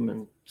Librium,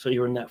 and so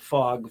you're in that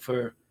fog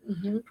for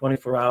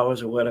 24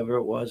 hours or whatever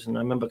it was. And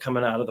I remember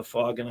coming out of the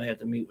fog, and I had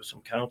to meet with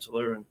some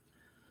counselor, and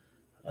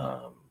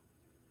I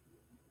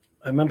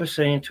remember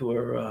saying to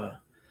her,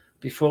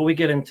 before we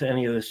get into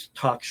any of this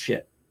talk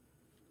shit,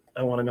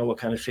 I want to know what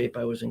kind of shape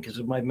I was in,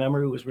 because my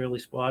memory was really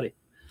spotty.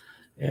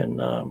 And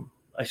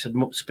I said,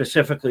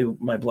 specifically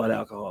my blood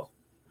alcohol.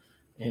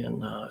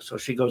 And so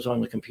she goes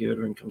on the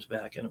computer and comes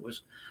back, and it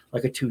was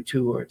like a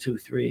 2.2 or a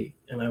 2.3.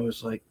 And I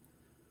was like,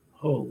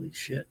 holy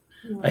shit.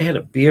 I had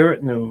a beer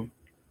at noon,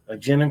 a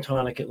gin and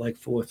tonic at like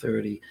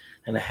 4:30,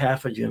 and a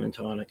half a gin and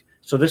tonic.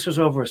 So this was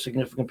over a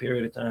significant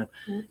period of time.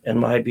 And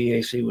my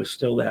BAC was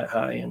still that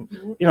high.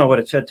 And, what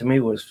it said to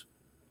me was,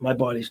 my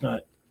body's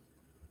not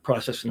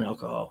processing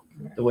alcohol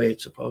the way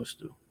it's supposed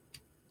to.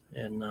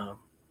 And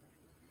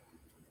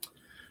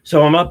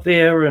so I'm up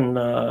there, and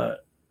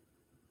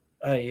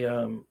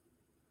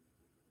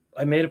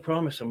I made a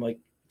promise. I'm like,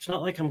 it's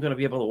not like I'm going to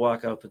be able to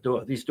walk out the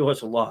door. These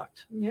doors are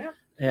locked. Yeah.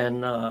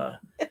 And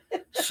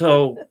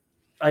so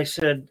I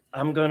said,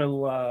 I'm going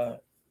to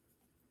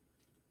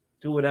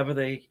do whatever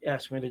they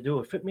ask me to do.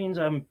 If it means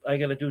I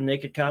got to do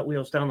naked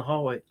cartwheels down the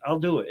hallway, I'll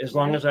do it, as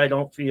long as I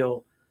don't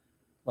feel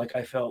like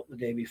I felt the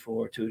day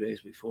before, 2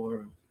 days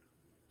before.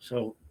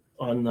 So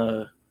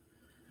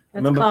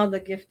that's called the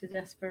gift of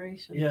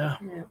desperation. Yeah.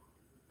 And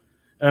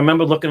I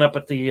remember looking up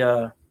at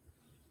the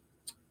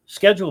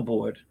schedule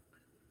board,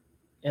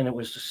 and it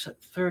was the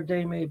third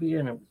day maybe,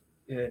 and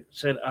it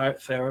said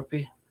art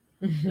therapy.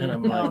 And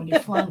I'm like, you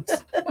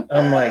flunked.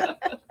 I'm like,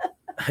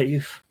 are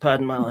you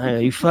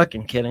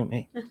fucking kidding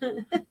me?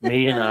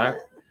 Me and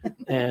art.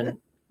 And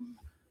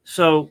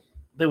so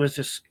there was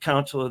this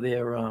counselor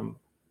there,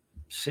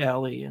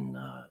 Sally, and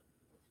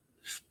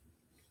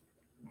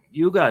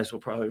you guys will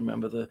probably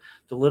remember the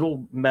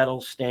little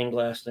metal stained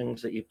glass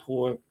things that you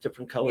pour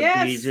different colored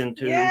beads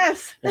into.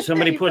 Yes. And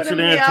somebody puts it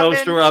in a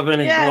toaster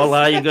oven and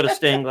voila, you got a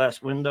stained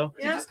glass window.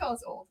 You just call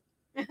us old.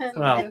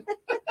 Well,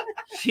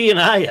 she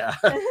and I,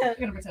 I'm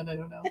gonna pretend I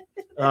don't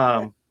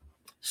know.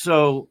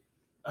 So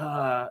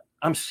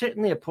I'm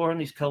sitting there pouring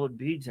these colored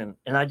beads in,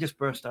 and I just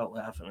burst out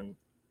laughing. And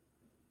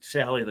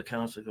Sally, the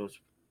counselor,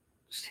 goes,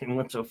 Stephen,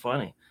 what's so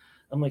funny?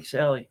 I'm like,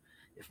 Sally,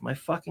 if my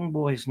fucking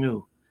boys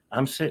knew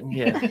I'm sitting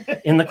here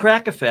in the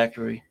cracker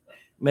factory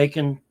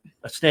making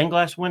a stained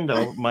glass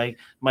window, my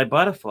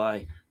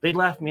butterfly, they'd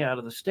laugh me out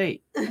of the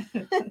state.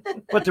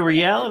 But the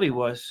reality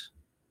was,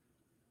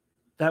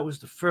 that was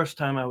the first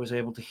time I was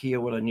able to hear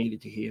what I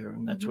needed to hear.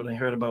 And that's when I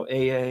heard about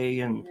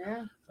AA and,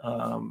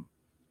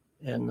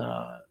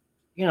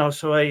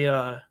 so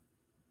I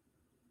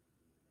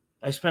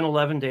spent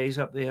 11 days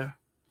up there,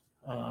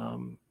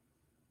 and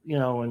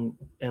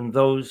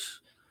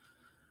those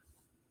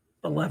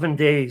 11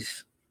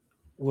 days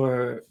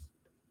were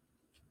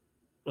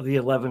the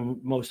 11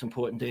 most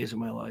important days of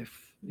my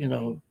life.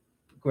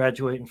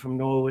 Graduating from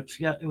Norwich,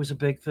 it was a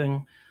big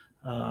thing.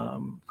 I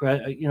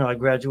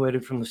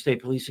graduated from the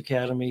State Police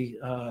Academy,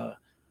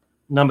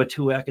 number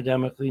 2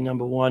 academically,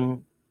 number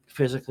 1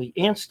 physically,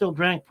 and still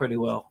drank pretty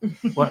well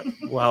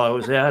while I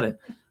was at it.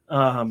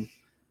 But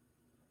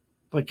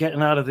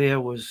getting out of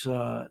there was,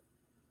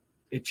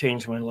 it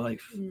changed my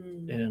life.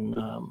 And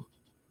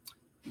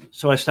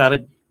so I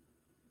started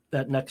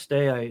that next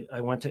day. I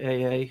went to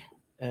AA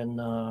and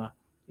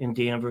in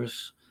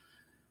Danvers.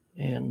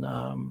 And,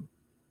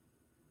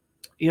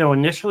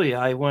 initially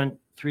I went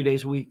 3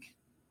 days a week.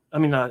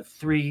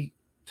 3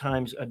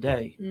 times a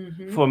day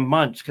for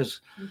months,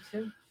 because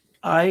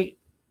I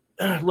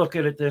look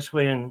at it this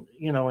way, and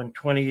and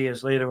 20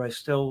 years later I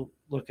still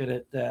look at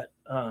it that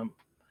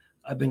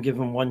I've been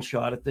given one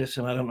shot at this,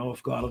 and I don't know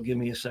if God will give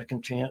me a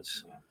second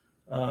chance.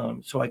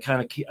 So I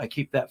kind of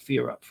keep that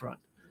fear up front.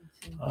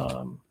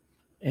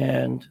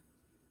 And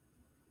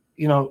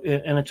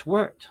and it's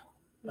worked.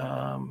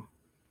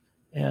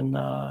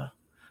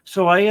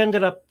 So I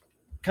ended up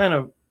kind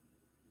of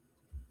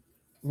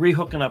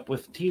rehooking up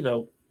with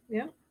Tito.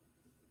 Yeah.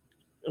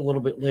 A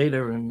little bit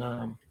later, and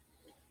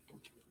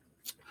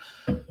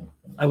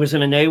I was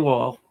in an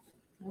AWOL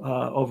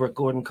over at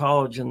Gordon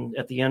College, and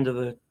at the end of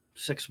the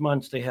 6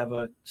 months, they have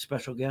a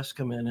special guest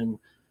come in,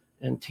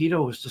 and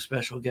Tito was the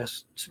special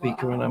guest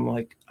speaker, Wow. and I'm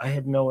like, I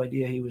had no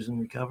idea he was in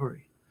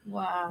recovery.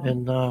 Wow.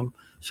 And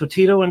so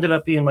Tito ended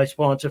up being my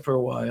sponsor for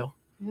a while.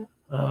 Yeah.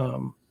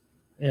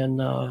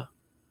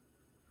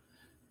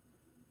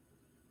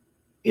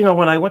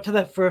 When I went to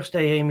that first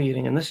AA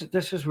meeting, and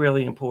this is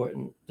really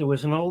important, there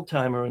was an old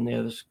timer in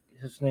there.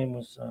 His name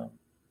was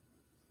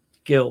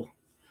Gil.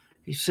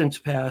 He's since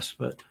passed,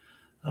 but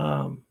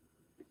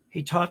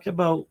he talked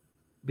about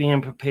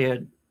being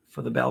prepared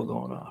for the bell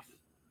going off.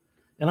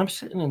 And I'm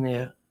sitting in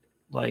there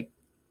like,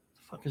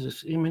 the fuck is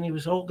this? I mean, he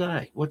was an old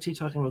guy. What's he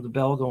talking about, the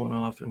bell going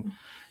off? And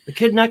the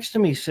kid next to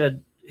me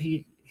said,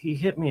 he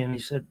hit me and he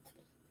said,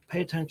 pay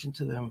attention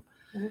to them.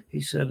 Mm-hmm.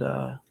 He said,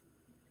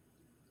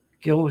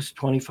 Gil was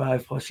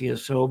 25 plus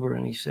years sober,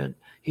 and he said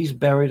he's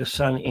buried a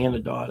son and a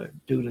daughter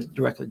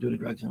directly due to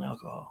drugs and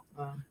alcohol.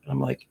 Wow. And I'm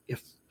like,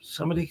 if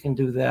somebody can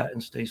do that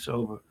and stay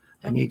sober,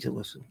 I need to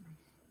listen.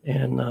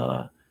 And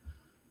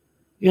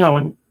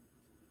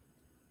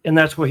and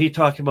that's where he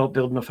talked about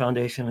building a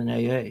foundation in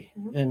AA.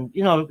 Mm-hmm. And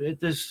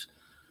there's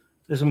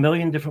a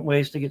million different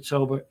ways to get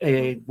sober.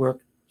 AA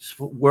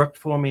worked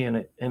for me,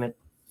 and it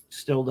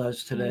still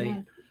does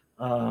today.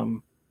 Mm-hmm.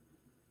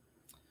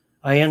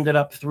 I ended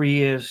up 3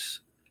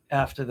 years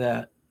after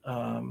that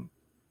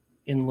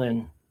in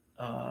Lynn,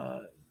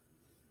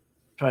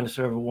 trying to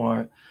serve a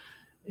warrant,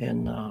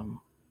 and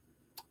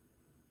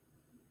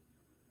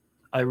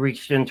I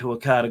reached into a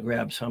car to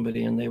grab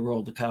somebody, and they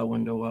rolled the car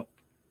window up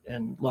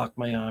and locked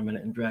my arm in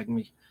it and dragged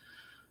me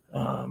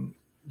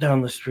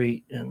down the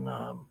street. And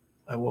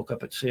I woke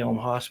up at Salem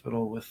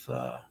Hospital with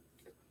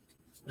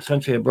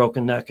essentially a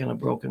broken neck and a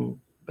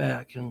broken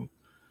back, and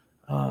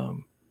my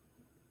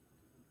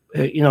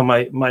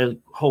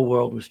whole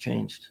world was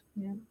changed.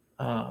 Yeah.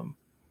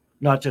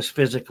 Not just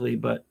physically,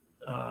 but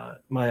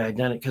my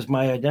identity. Because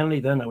my identity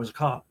then, I was a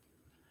cop,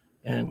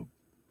 and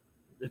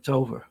it's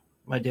over.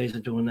 My days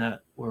of doing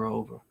that were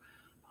over.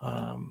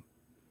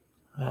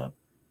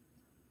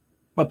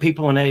 But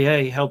people in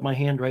AA held my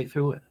hand right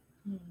through it.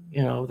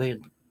 Mm-hmm.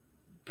 They'd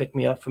pick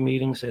me up for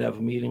meetings. They'd have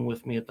a meeting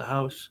with me at the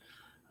house.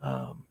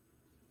 And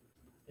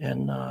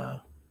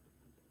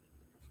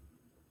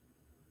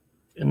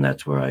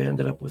that's where I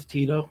ended up with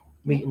Tito,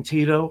 meeting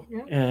Tito.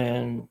 Yeah.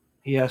 And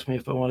he asked me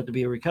if I wanted to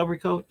be a recovery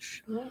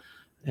coach. Yeah.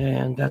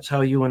 And that's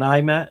how you and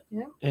I met.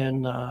 Yeah.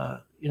 And,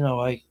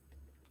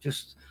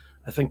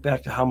 I think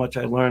back to how much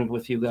I learned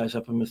with you guys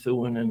up in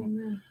Methuen.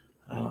 And,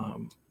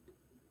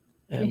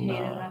 you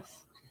hated us.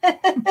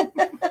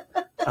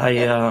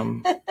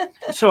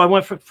 So I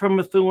went from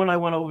Methuen, I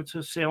went over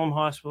to Salem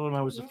Hospital, and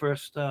I was the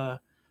first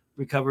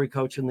recovery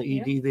coach in the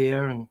ED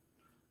there. And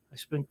I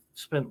spent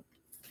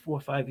 4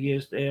 or 5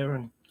 years there.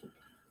 And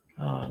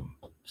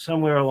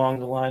somewhere along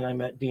the line, I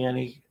met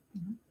Dani.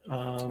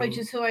 Which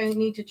is who I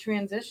need to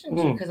transition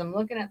to, because I'm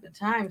looking at the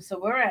time.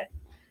 So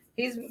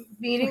he's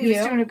meeting you.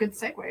 He's doing a good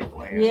segue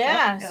for you.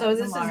 Yeah. So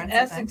this is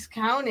Essex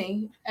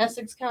County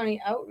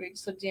Outreach.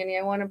 So Dani,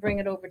 I want to bring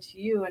it over to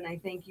you, and I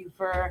thank you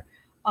for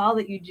all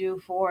that you do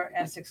for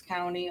Essex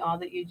County, all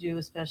that you do,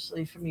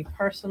 especially for me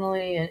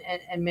personally,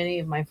 and many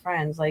of my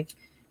friends. Like,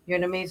 you're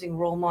an amazing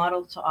role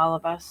model to all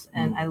of us,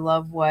 and I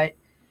love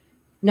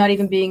not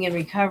even being in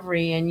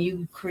recovery, and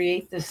you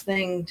create this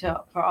thing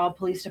for all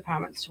police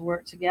departments to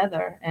work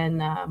together.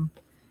 And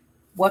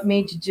what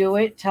made you do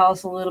it? Tell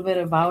us a little bit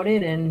about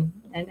it, and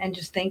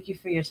just thank you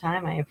for your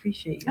time. I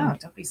appreciate you. Oh,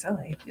 don't be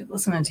silly.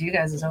 Listening to you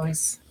guys is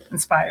always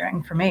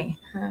inspiring for me.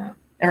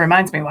 It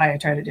reminds me why I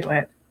try to do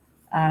it.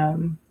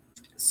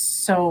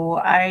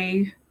 So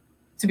I,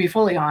 to be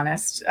fully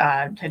honest,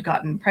 had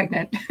gotten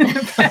pregnant.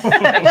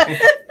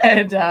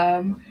 And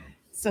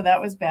so that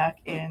was back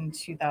in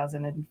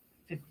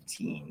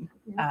 2015.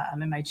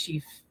 And my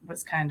chief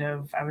was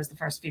I was the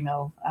first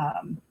female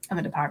in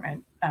the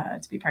department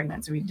to be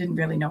pregnant. So he didn't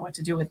really know what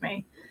to do with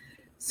me.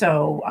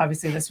 So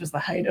obviously this was the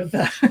height of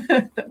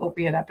the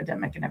opiate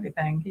epidemic and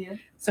everything. Yeah.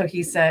 So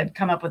he said,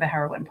 come up with a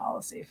heroin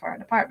policy for our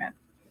department.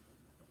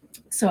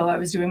 So I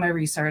was doing my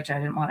research. I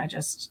didn't want to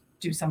just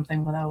do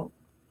something without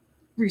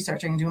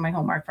researching and doing my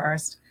homework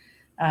first.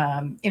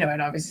 I'd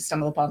obviously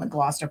stumbled upon the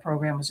Gloucester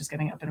program, was just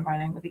getting up and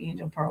running with the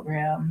Angel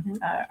program. Mm-hmm.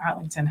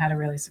 Arlington had a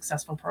really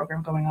successful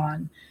program going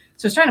on.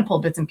 So I was trying to pull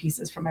bits and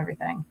pieces from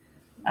everything.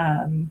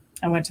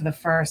 I went to the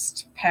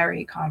first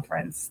PARI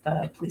conference,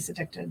 the Police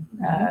Addicted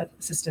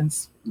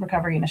Assistance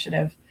Recovery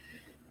Initiative,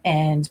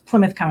 and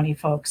Plymouth County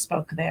folks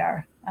spoke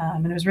there.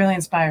 And it was really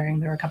inspiring.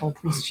 There were a couple of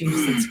police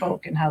chiefs that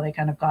spoke, and how they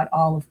kind of got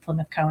all of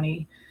Plymouth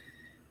County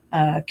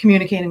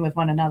communicating with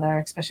one another,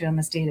 especially on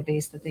this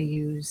database that they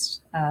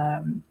used.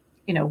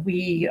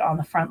 We on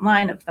the front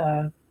line of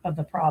the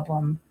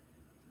problem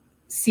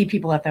see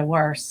people at their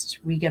worst.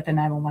 We get the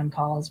 911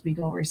 calls, we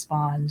go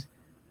respond.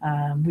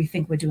 we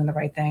think we're doing the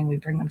right thing. We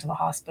bring them to the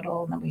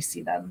hospital and then we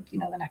see them,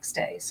 the next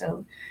day.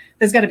 So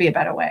there's got to be a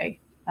better way.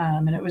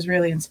 And it was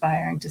really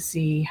inspiring to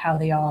see how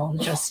they all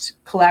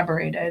just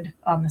collaborated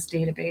on this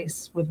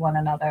database with one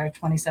another,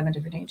 27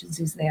 different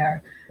agencies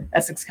there.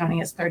 Essex County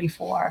has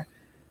 34.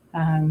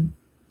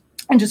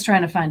 And just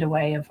trying to find a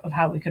way of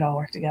how we could all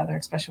work together,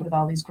 especially with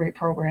all these great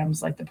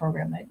programs like the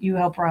program that you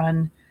help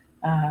run,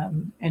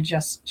 and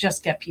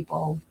just get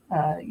people,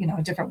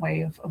 a different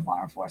way of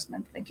law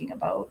enforcement thinking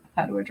about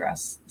how to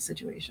address the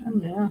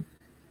situation. Yeah.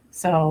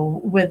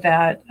 So with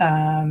that,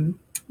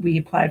 we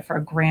applied for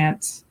a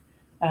grant.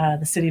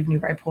 The city of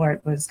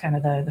Newburyport was kind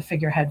of the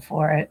figurehead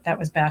for it. That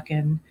was back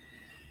in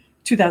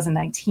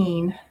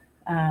 2019.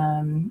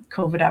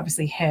 COVID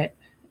obviously hit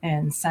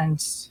and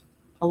sent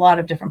a lot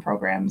of different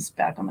programs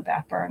back on the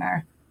back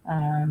burner.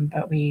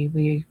 But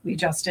we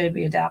adjusted,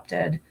 we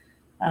adapted.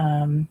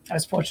 I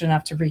was fortunate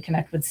enough to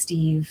reconnect with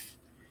Steve.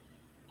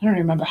 I don't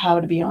remember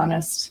how, to be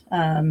honest.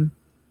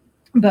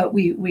 But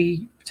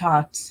we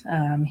talked.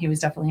 He was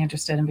definitely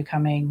interested in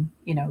becoming,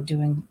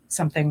 doing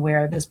something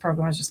where this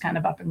program was just kind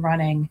of up and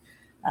running,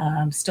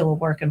 still a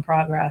work in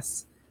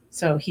progress.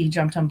 So he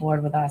jumped on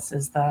board with us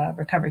as the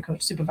recovery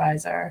coach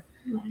supervisor.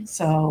 Nice.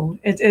 So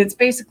it's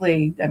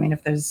basically, I mean,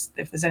 if there's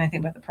anything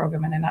about the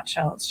program in a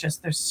nutshell, it's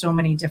just there's so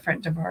many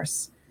different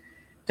diverse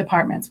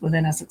departments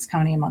within Essex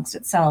County amongst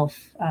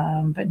itself,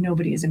 but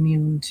nobody is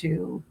immune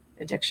to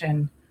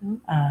addiction.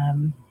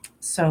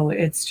 So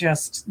it's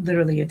just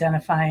literally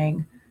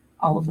identifying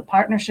all of the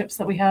partnerships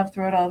that we have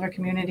throughout all of our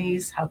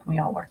communities. How can we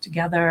all work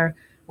together?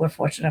 We're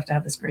fortunate enough to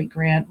have this great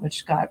grant,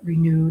 which got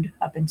renewed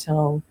up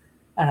until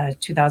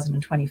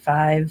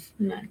 2025.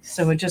 Nice.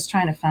 So we're just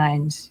trying to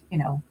find,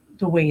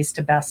 the ways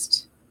to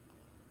best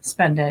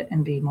spend it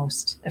and be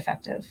most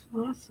effective.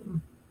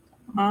 Awesome.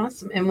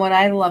 And what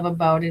I love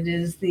about it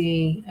is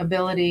the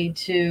ability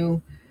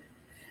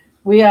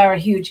we are a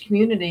huge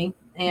community.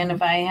 And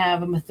if I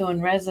have a Methuen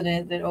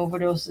resident that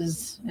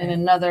overdoses in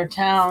another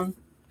town,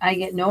 I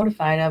get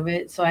notified of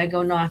it. So I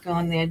go knock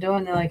on their door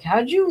and they're like,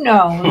 how'd you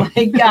know? I'm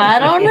like, I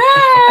don't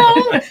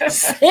know.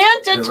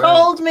 Santa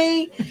told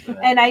me.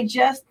 And I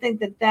just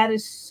think that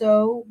is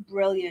so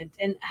brilliant.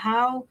 And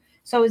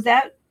so is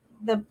that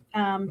the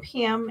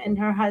PM and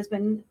her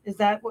husband? Is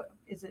that what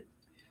is it?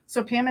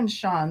 So Pam and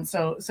Sean,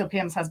 so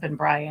Pam's husband,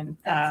 Brian,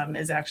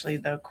 is actually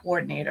the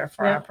coordinator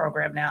for our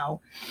program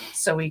now.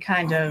 So we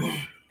kind of,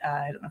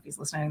 I don't know if he's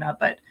listening or not,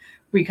 but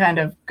we kind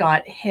of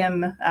got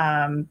him,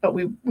 but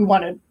we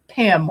wanted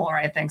Pam more,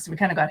 I think. So we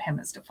kind of got him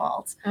as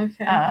default.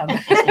 Okay.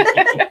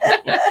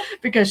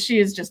 Because she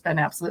has just been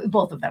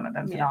both of them have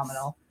been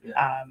phenomenal,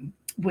 Yeah.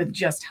 with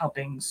just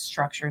helping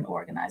structure and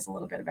organize a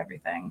little bit of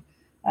everything.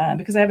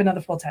 Because I have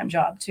another full-time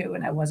job too,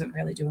 and I wasn't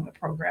really doing the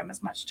program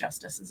as much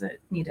justice as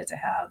it needed to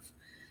have.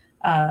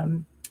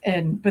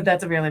 But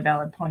that's a really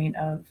valid point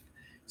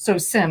so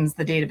SIMS,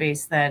 the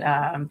database that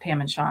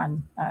Pam and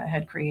Sean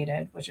had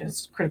created, which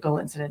is Critical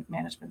Incident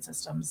Management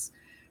Systems,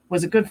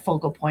 was a good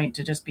focal point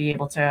to just be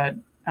able to,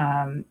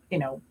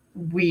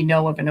 we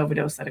know of an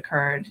overdose that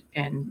occurred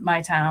in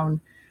my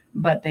town,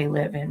 but they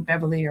live in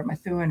Beverly or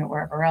Methuen or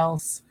wherever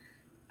else.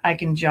 I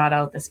can jot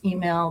out this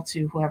email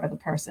to whoever the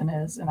person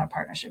is in our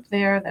partnership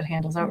there that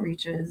handles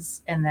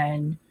outreaches, and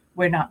then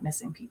we're not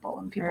missing people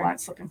and people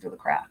aren't slipping through the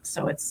cracks.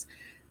 So it's,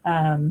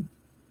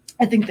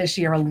 I think this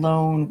year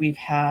alone, we've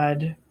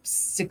had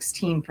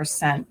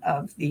 16%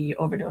 of the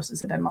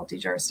overdoses have been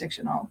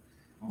multi-jurisdictional.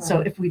 Wow. So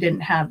if we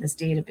didn't have this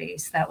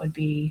database, that would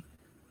be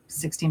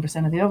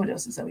 16% of the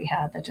overdoses that we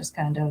had that just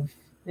kind of,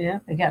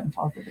 again,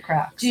 fall through the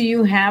cracks. Do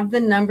you have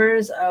the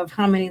numbers of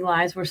how many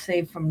lives were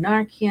saved from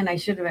Narcan? I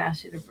should have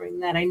asked you to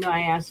bring that. I know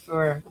I asked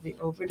for the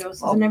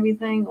overdoses and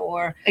everything,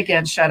 or...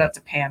 Again, shout out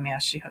to Pam.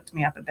 Yes, she hooked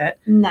me up a bit.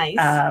 Nice.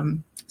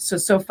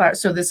 So far,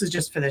 this is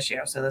just for this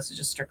year. So this is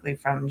just strictly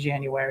from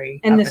January.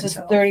 And this is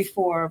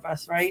 34 of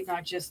us, right?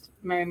 Not just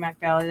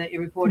Merrimack Valley that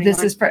you're reporting.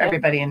 This is for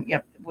everybody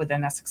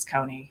within Essex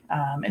County.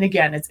 And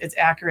again, it's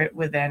accurate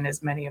within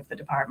as many of the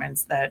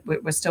departments that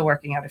we're still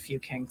working out a few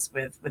kinks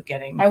with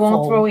getting. I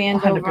won't throw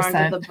Andover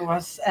under the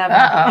bus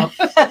ever.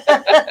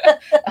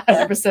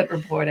 100%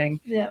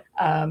 reporting. Yeah.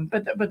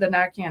 But the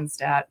Narcan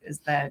stat is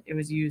that it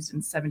was used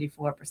in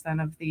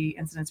 74% of the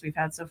incidents we've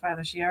had so far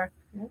this year.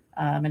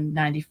 And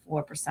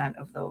 94%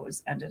 of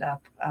those ended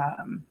up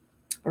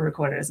were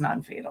recorded as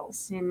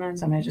non-fatals. Amen.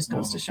 So it just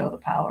goes to show the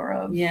power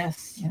of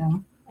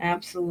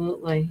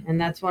absolutely.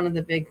 And that's one of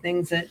the big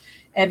things that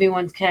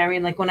everyone's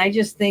carrying. Like when I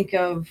just think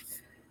of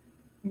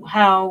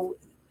how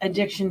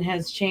addiction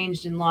has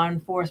changed in law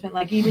enforcement,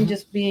 like even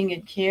just being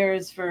at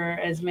CARES for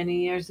as many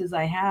years as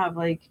I have,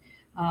 like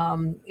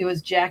it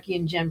was Jackie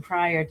and Jen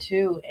prior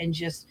too, and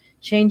just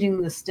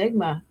changing the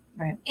stigma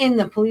in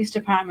the police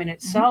department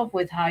itself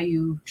with how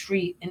you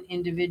treat an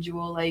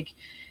individual, like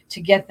to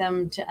get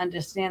them to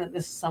understand that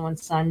this is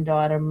someone's son,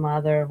 daughter,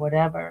 mother,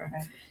 whatever.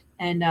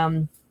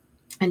 And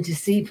to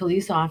see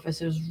police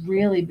officers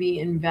really be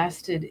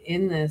invested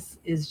in this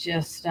is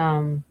just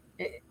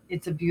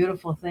it's a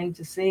beautiful thing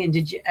to see. And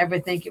did you ever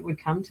think it would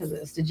come to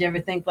this? Did you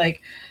ever think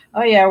like,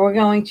 oh yeah, we're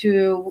going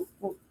to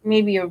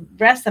maybe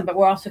arrest them, but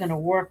we're also going to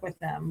work with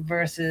them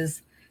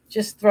versus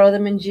just throw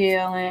them in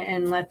jail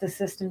and let the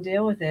system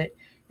deal with it.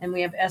 And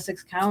we have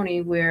Essex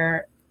County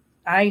where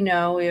I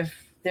know if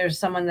there's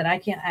someone that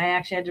I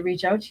actually had to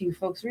reach out to you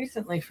folks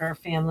recently for a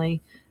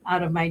family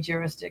out of my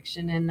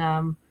jurisdiction.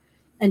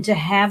 And to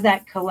have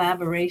that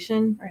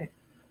collaboration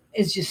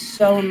is just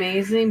so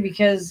amazing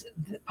because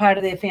part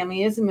of their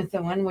family is in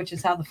Methuen, which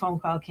is how the phone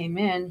call came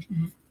in.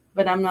 Mm-hmm.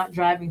 But I'm not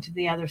driving to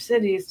the other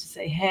cities to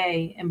say,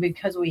 hey, and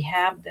because we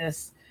have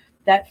this,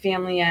 that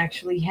family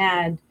actually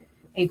had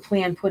a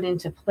plan put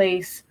into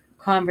place,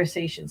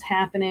 conversations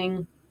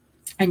happening,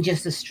 and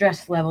just the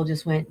stress level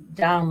just went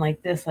down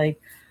like this,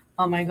 like,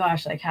 oh my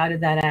gosh, like how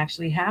did that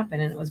actually happen?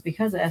 And it was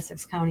because of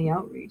Essex County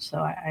outreach. So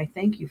I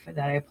thank you for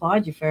that. I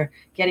applaud you for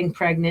getting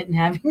pregnant and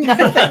having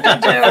nothing to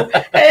do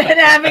and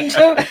having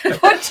to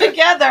put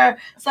together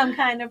some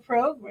kind of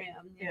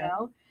program, you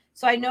know?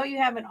 So I know you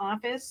have an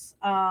office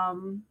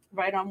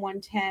right on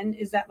 110.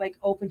 Is that like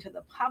open to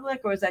the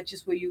public or is that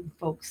just where you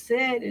folks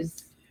sit?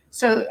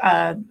 So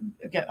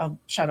again, I'll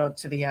shout out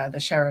to the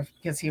sheriff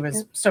because he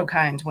was so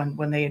kind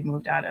when they had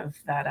moved out of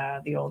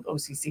that the old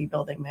OCC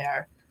building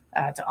there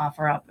to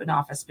offer up an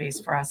office space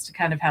for us to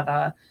kind of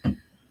have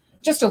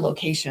just a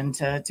location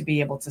to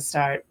be able to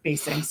start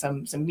basing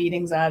some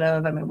meetings out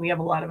of. I mean, we have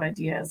a lot of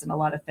ideas and a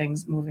lot of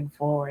things moving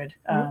forward,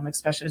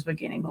 especially as we're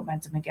gaining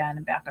momentum again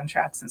and back on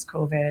track since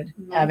COVID,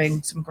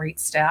 having some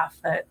great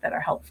staff that are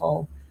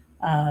helpful.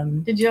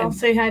 Did you all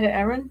say hi to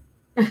Erin?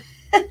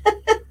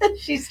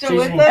 She's still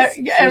with us?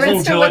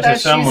 Erin's still with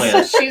us.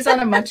 She's on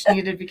a much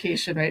needed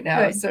vacation right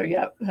now. Good. So,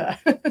 yeah.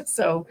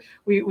 So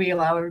we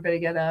allow everybody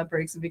to get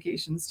breaks and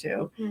vacations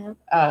too.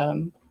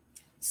 Mm-hmm.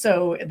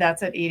 So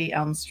that's at 80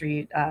 Elm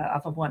Street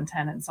off of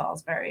 110 in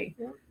Salisbury.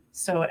 Yeah.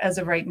 So as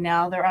of right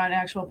now, they're on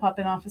actual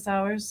pop-in office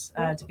hours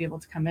to be able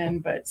to come in,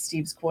 but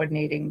Steve's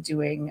coordinating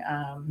doing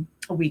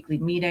a weekly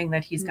meeting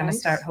that he's going to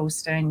start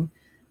hosting.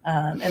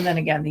 And then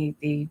again,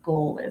 the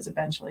goal is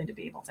eventually to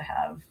be able to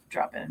have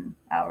drop-in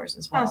hours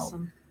as well.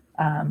 Awesome.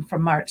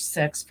 From March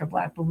 6th for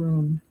Black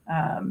Balloon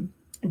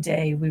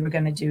Day, we were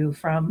going to do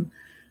from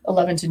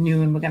 11 to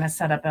noon. We're going to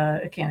set up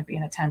a canopy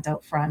and a tent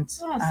out front.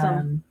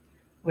 Awesome.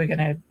 We're going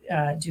to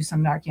do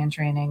some Narcan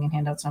training and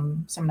hand out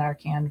some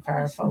Narcan for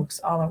our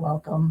folks. All are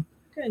welcome.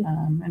 Good.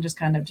 And just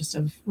kind of just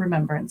of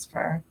remembrance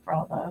for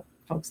all the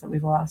folks that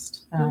we've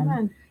lost.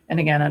 And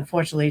again,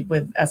 unfortunately,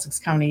 with Essex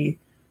County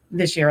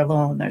this year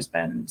alone, there's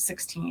been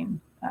 16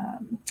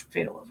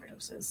 fatal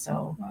overdoses.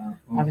 So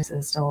obviously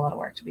there's still a lot of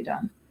work to be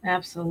done.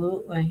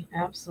 Absolutely.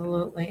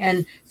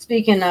 And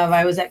speaking of,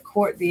 I was at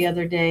court the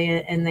other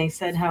day and they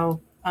said how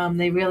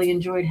they really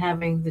enjoyed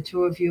having the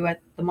two of you at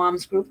the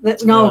mom's group.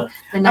 The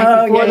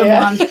night before the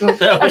mom's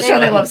group. I'm sure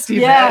they love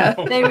Steve. Yeah,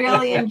 they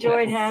really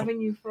enjoyed having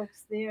you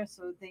folks there.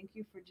 So thank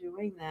you for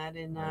doing that.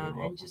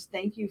 And just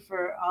thank you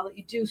for all that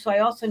you do. So I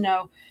also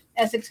know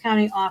Essex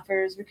County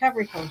offers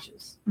recovery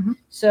coaches. Mm-hmm.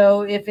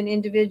 So if an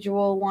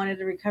individual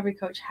wanted a recovery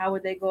coach, how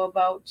would they go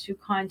about to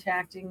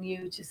contacting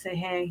you to say,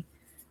 hey,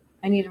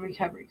 I need a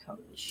recovery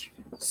coach?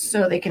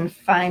 So they can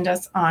find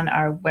us on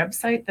our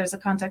website. There's a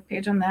contact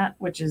page on that,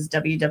 which is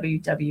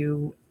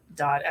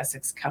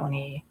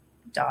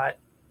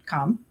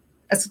www.essexcounty.com.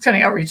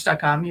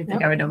 EssexCountyOutreach.com. You'd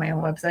think I would know my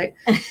own website.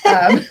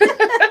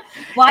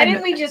 Why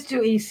didn't we just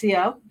do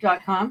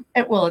ECO.com?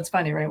 It's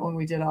funny, right? When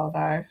we did all of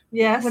our,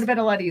 would have been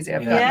a lot easier.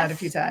 I've gotten that a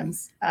few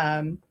times.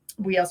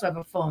 We also have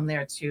a phone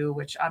there too,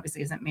 which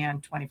obviously isn't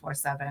manned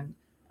 24/7.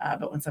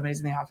 But when somebody's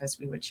in the office,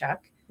 we would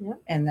check. Yep.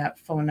 And that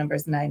phone number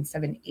is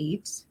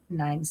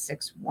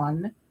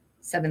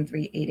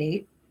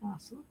 978-961-7388.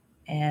 Awesome.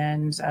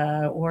 And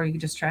or you can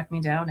just track me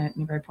down at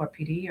Newburyport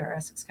PD or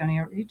Essex County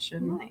Outreach.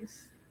 And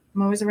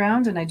I'm always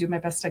around, and I do my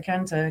best I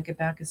can to get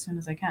back as soon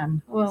as I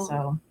can.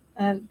 Well,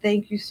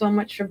 thank you so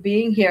much for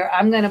being here.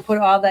 I'm going to put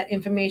all that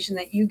information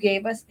that you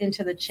gave us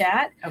into the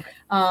chat. Okay.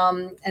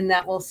 And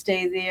that will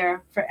stay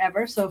there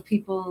forever. So if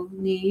people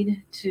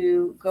need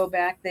to go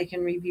back, they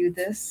can review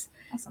this.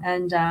 Awesome.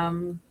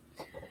 And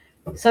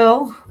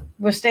so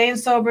we're staying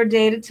sober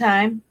day at a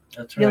time.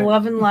 That's right. You're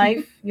loving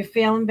life. You're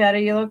feeling better.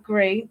 You look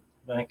great.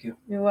 Thank you.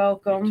 You're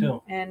welcome. You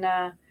too. And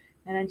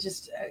I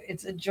just,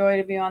 it's a joy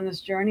to be on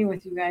this journey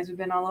with you guys. We've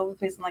been all over the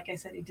place. And like I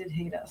said, he did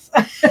hate us.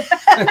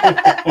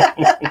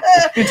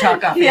 Good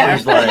talk off. Yeah.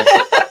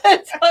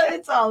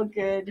 It's all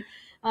good.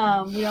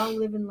 We all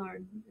live and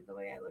learn. The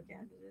way I look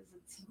at it is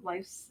it's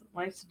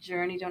life's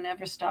journey. Don't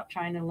ever stop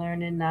trying to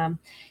learn. And,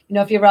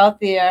 if you're out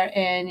there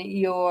and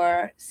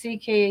your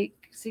CK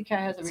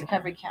has a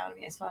recovery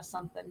academy, I saw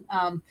something.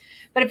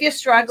 But if you're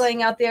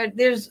struggling out there,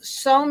 there's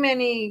so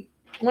many,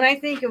 when I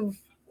think of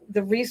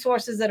the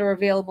resources that are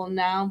available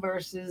now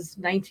versus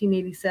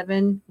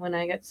 1987 when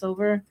I got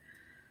sober,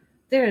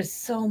 there is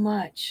so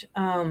much,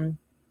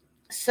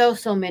 so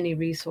many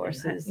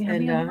resources. We've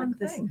been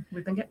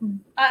getting.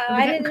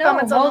 I didn't know.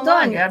 Hold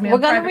on, we're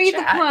gonna read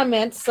the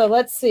comments. So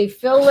let's see.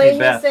 Phil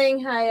Leahy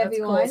saying hi,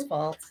 everyone. That's Cole's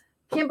fault.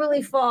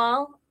 Kimberly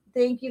Fall,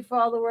 thank you for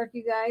all the work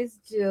you guys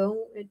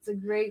do. It's a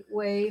great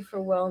way for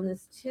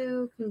wellness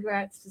too.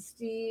 Congrats to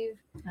Steve.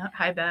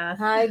 Hi, Beth.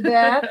 Hi,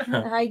 Beth.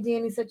 Hi,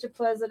 Danny. Such a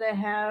pleasure to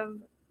have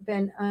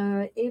been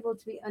able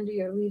to be under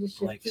your leadership.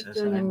 Blake Keep says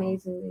doing hi, Mom.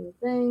 amazing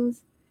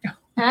things.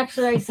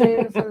 Actually, I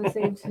saved someone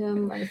saved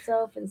him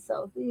myself in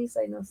Southeast.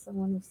 I know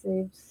someone who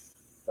saved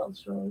South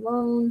Shore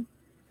alone.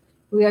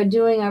 We are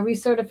doing our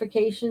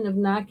recertification of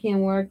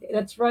Narcan work.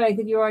 That's right. I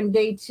think you're on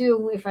day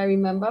 2, if I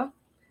remember.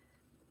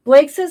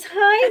 Blake says,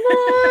 hi,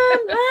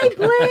 Mom. Hi,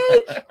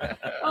 Blake.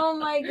 Oh,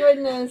 my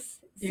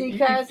goodness. See,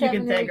 Cars you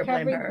having can the thank or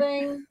blame recovery her.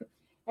 thing.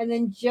 And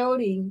then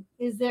Jody,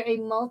 is there a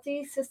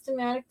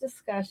multi-systematic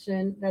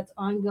discussion that's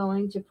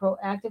ongoing to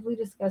proactively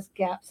discuss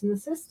gaps in the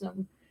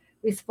system?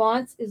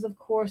 Response is, of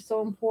course,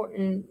 so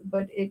important,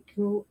 but if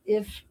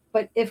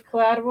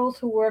collaterals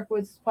who work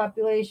with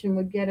population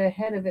would get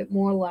ahead of it,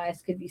 more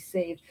lives could be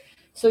saved.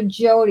 So,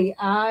 Jody,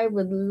 I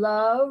would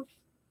love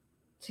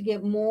to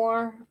get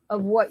more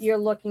of what you're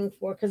looking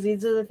for, because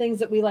these are the things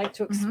that we like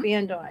to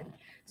expand on.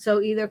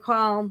 So either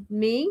call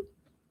me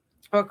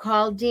or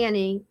call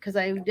Dani, because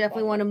I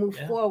definitely want to move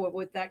forward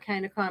with that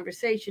kind of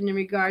conversation in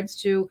regards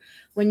to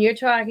when you're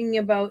talking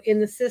about in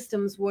the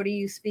systems, what are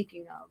you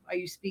speaking of? Are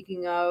you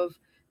speaking of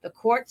the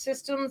court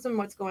systems and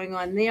what's going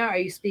on there? Are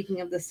you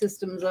speaking of the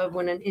systems of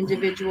when an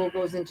individual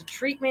goes into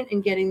treatment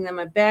and getting them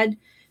a bed?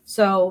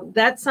 So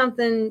that's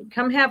something.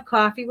 Come have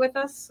coffee with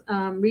us.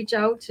 Reach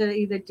out to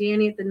either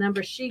Dani at the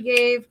number she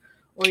gave,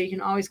 or you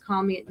can always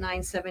call me at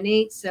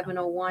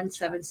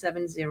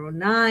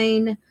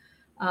 978-701-7709.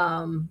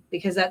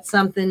 Because that's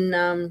something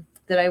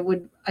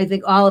that I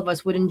think all of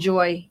us would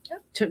enjoy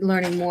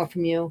learning more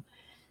from you.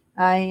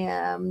 I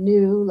am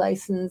new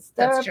licensed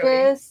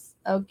therapist.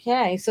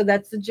 Okay, so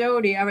that's the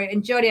Jody. All right,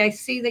 and Jody, I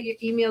see that your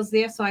email's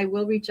there, so I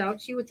will reach out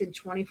to you within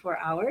 24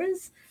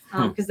 hours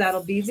because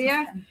that'll be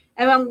there.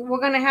 And we're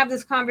going to have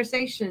this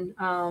conversation,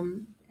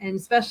 and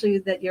especially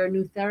that you're a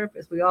new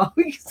therapist. We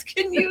always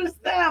can use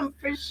them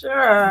for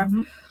sure.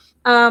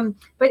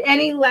 But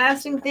any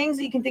lasting things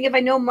that you can think of? I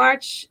know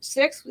March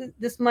 6th,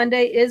 this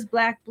Monday, is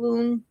Black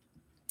Balloon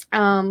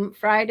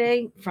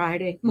Monday.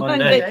 Right.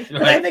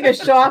 I think of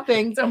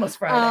shopping. It's almost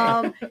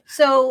Friday.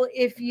 So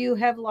if you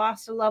have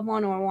lost a loved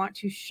one or want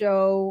to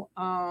show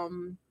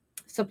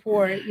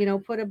support,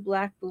 put a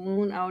black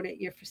balloon out at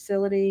your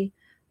facility,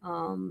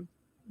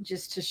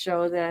 just to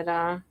show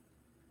that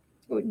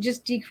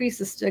just decrease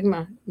the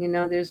stigma.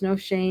 There's no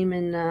shame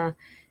in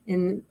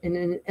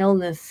an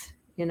illness,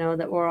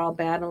 that we're all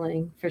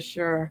battling for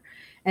sure.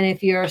 And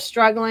if you're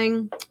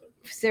struggling,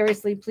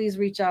 seriously, please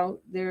reach out.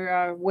 There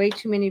are way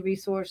too many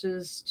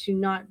resources to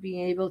not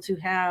be able to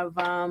have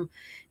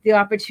the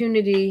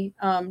opportunity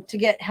to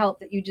get help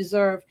that you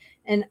deserve.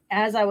 And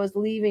as I was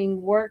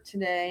leaving work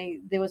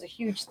today, there was a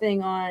huge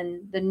thing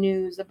on the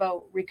news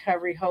about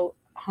recovery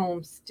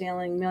homes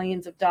stealing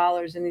millions of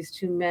dollars, and these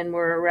 2 men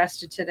were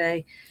arrested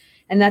today.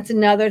 And that's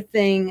another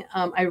thing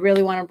I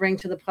really want to bring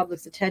to the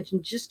public's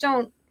attention. Just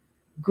don't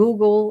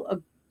Google a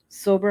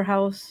sober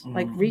house.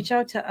 Like, reach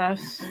out to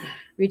us,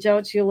 reach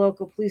out to your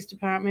local police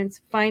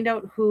departments, find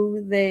out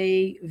who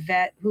they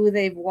vet, who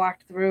they've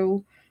walked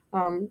through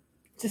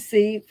to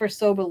see for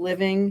sober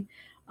living.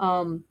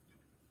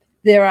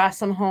 There are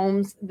some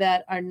homes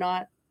that are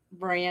not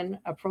ran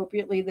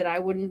appropriately that I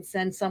wouldn't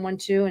send someone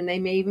to, and they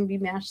may even be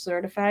MASH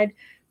certified,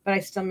 but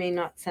I still may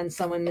not send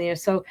someone there.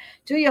 So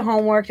do your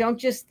homework. Don't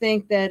just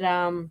think that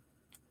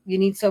you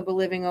need sober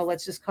living, or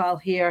let's just call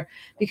here,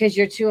 because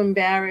you're too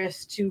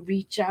embarrassed to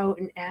reach out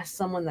and ask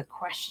someone the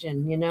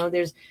question.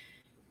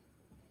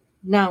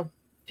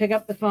 Pick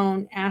up the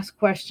phone, ask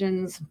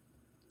questions.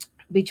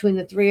 Between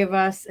the 3 of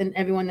us and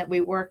everyone that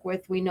we work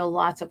with, we know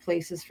lots of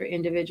places for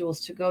individuals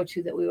to go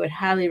to that we would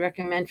highly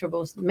recommend for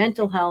both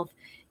mental health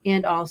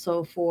and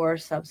also for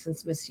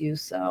substance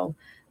misuse. So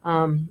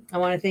I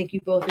want to thank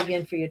you both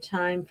again for your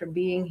time, for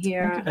being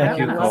here. Thank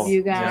you, I love Cole.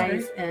 you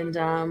guys.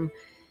 And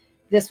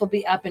this will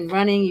be up and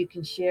running. You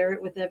can share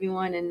it with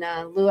everyone. And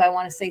Lou, I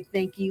want to say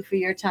thank you for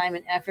your time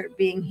and effort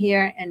being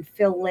here. And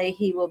Phil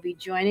Leahy will be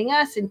joining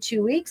us in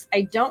 2 weeks.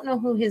 I don't know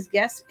who his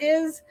guest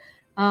is,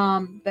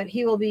 but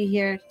he will be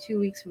here 2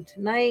 weeks from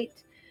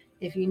tonight.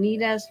 If you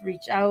need us,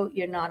 reach out.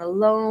 You're not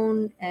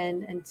alone.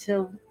 And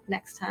until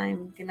next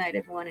time, good night,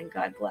 everyone, and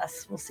God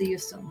bless. We'll see you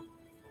soon.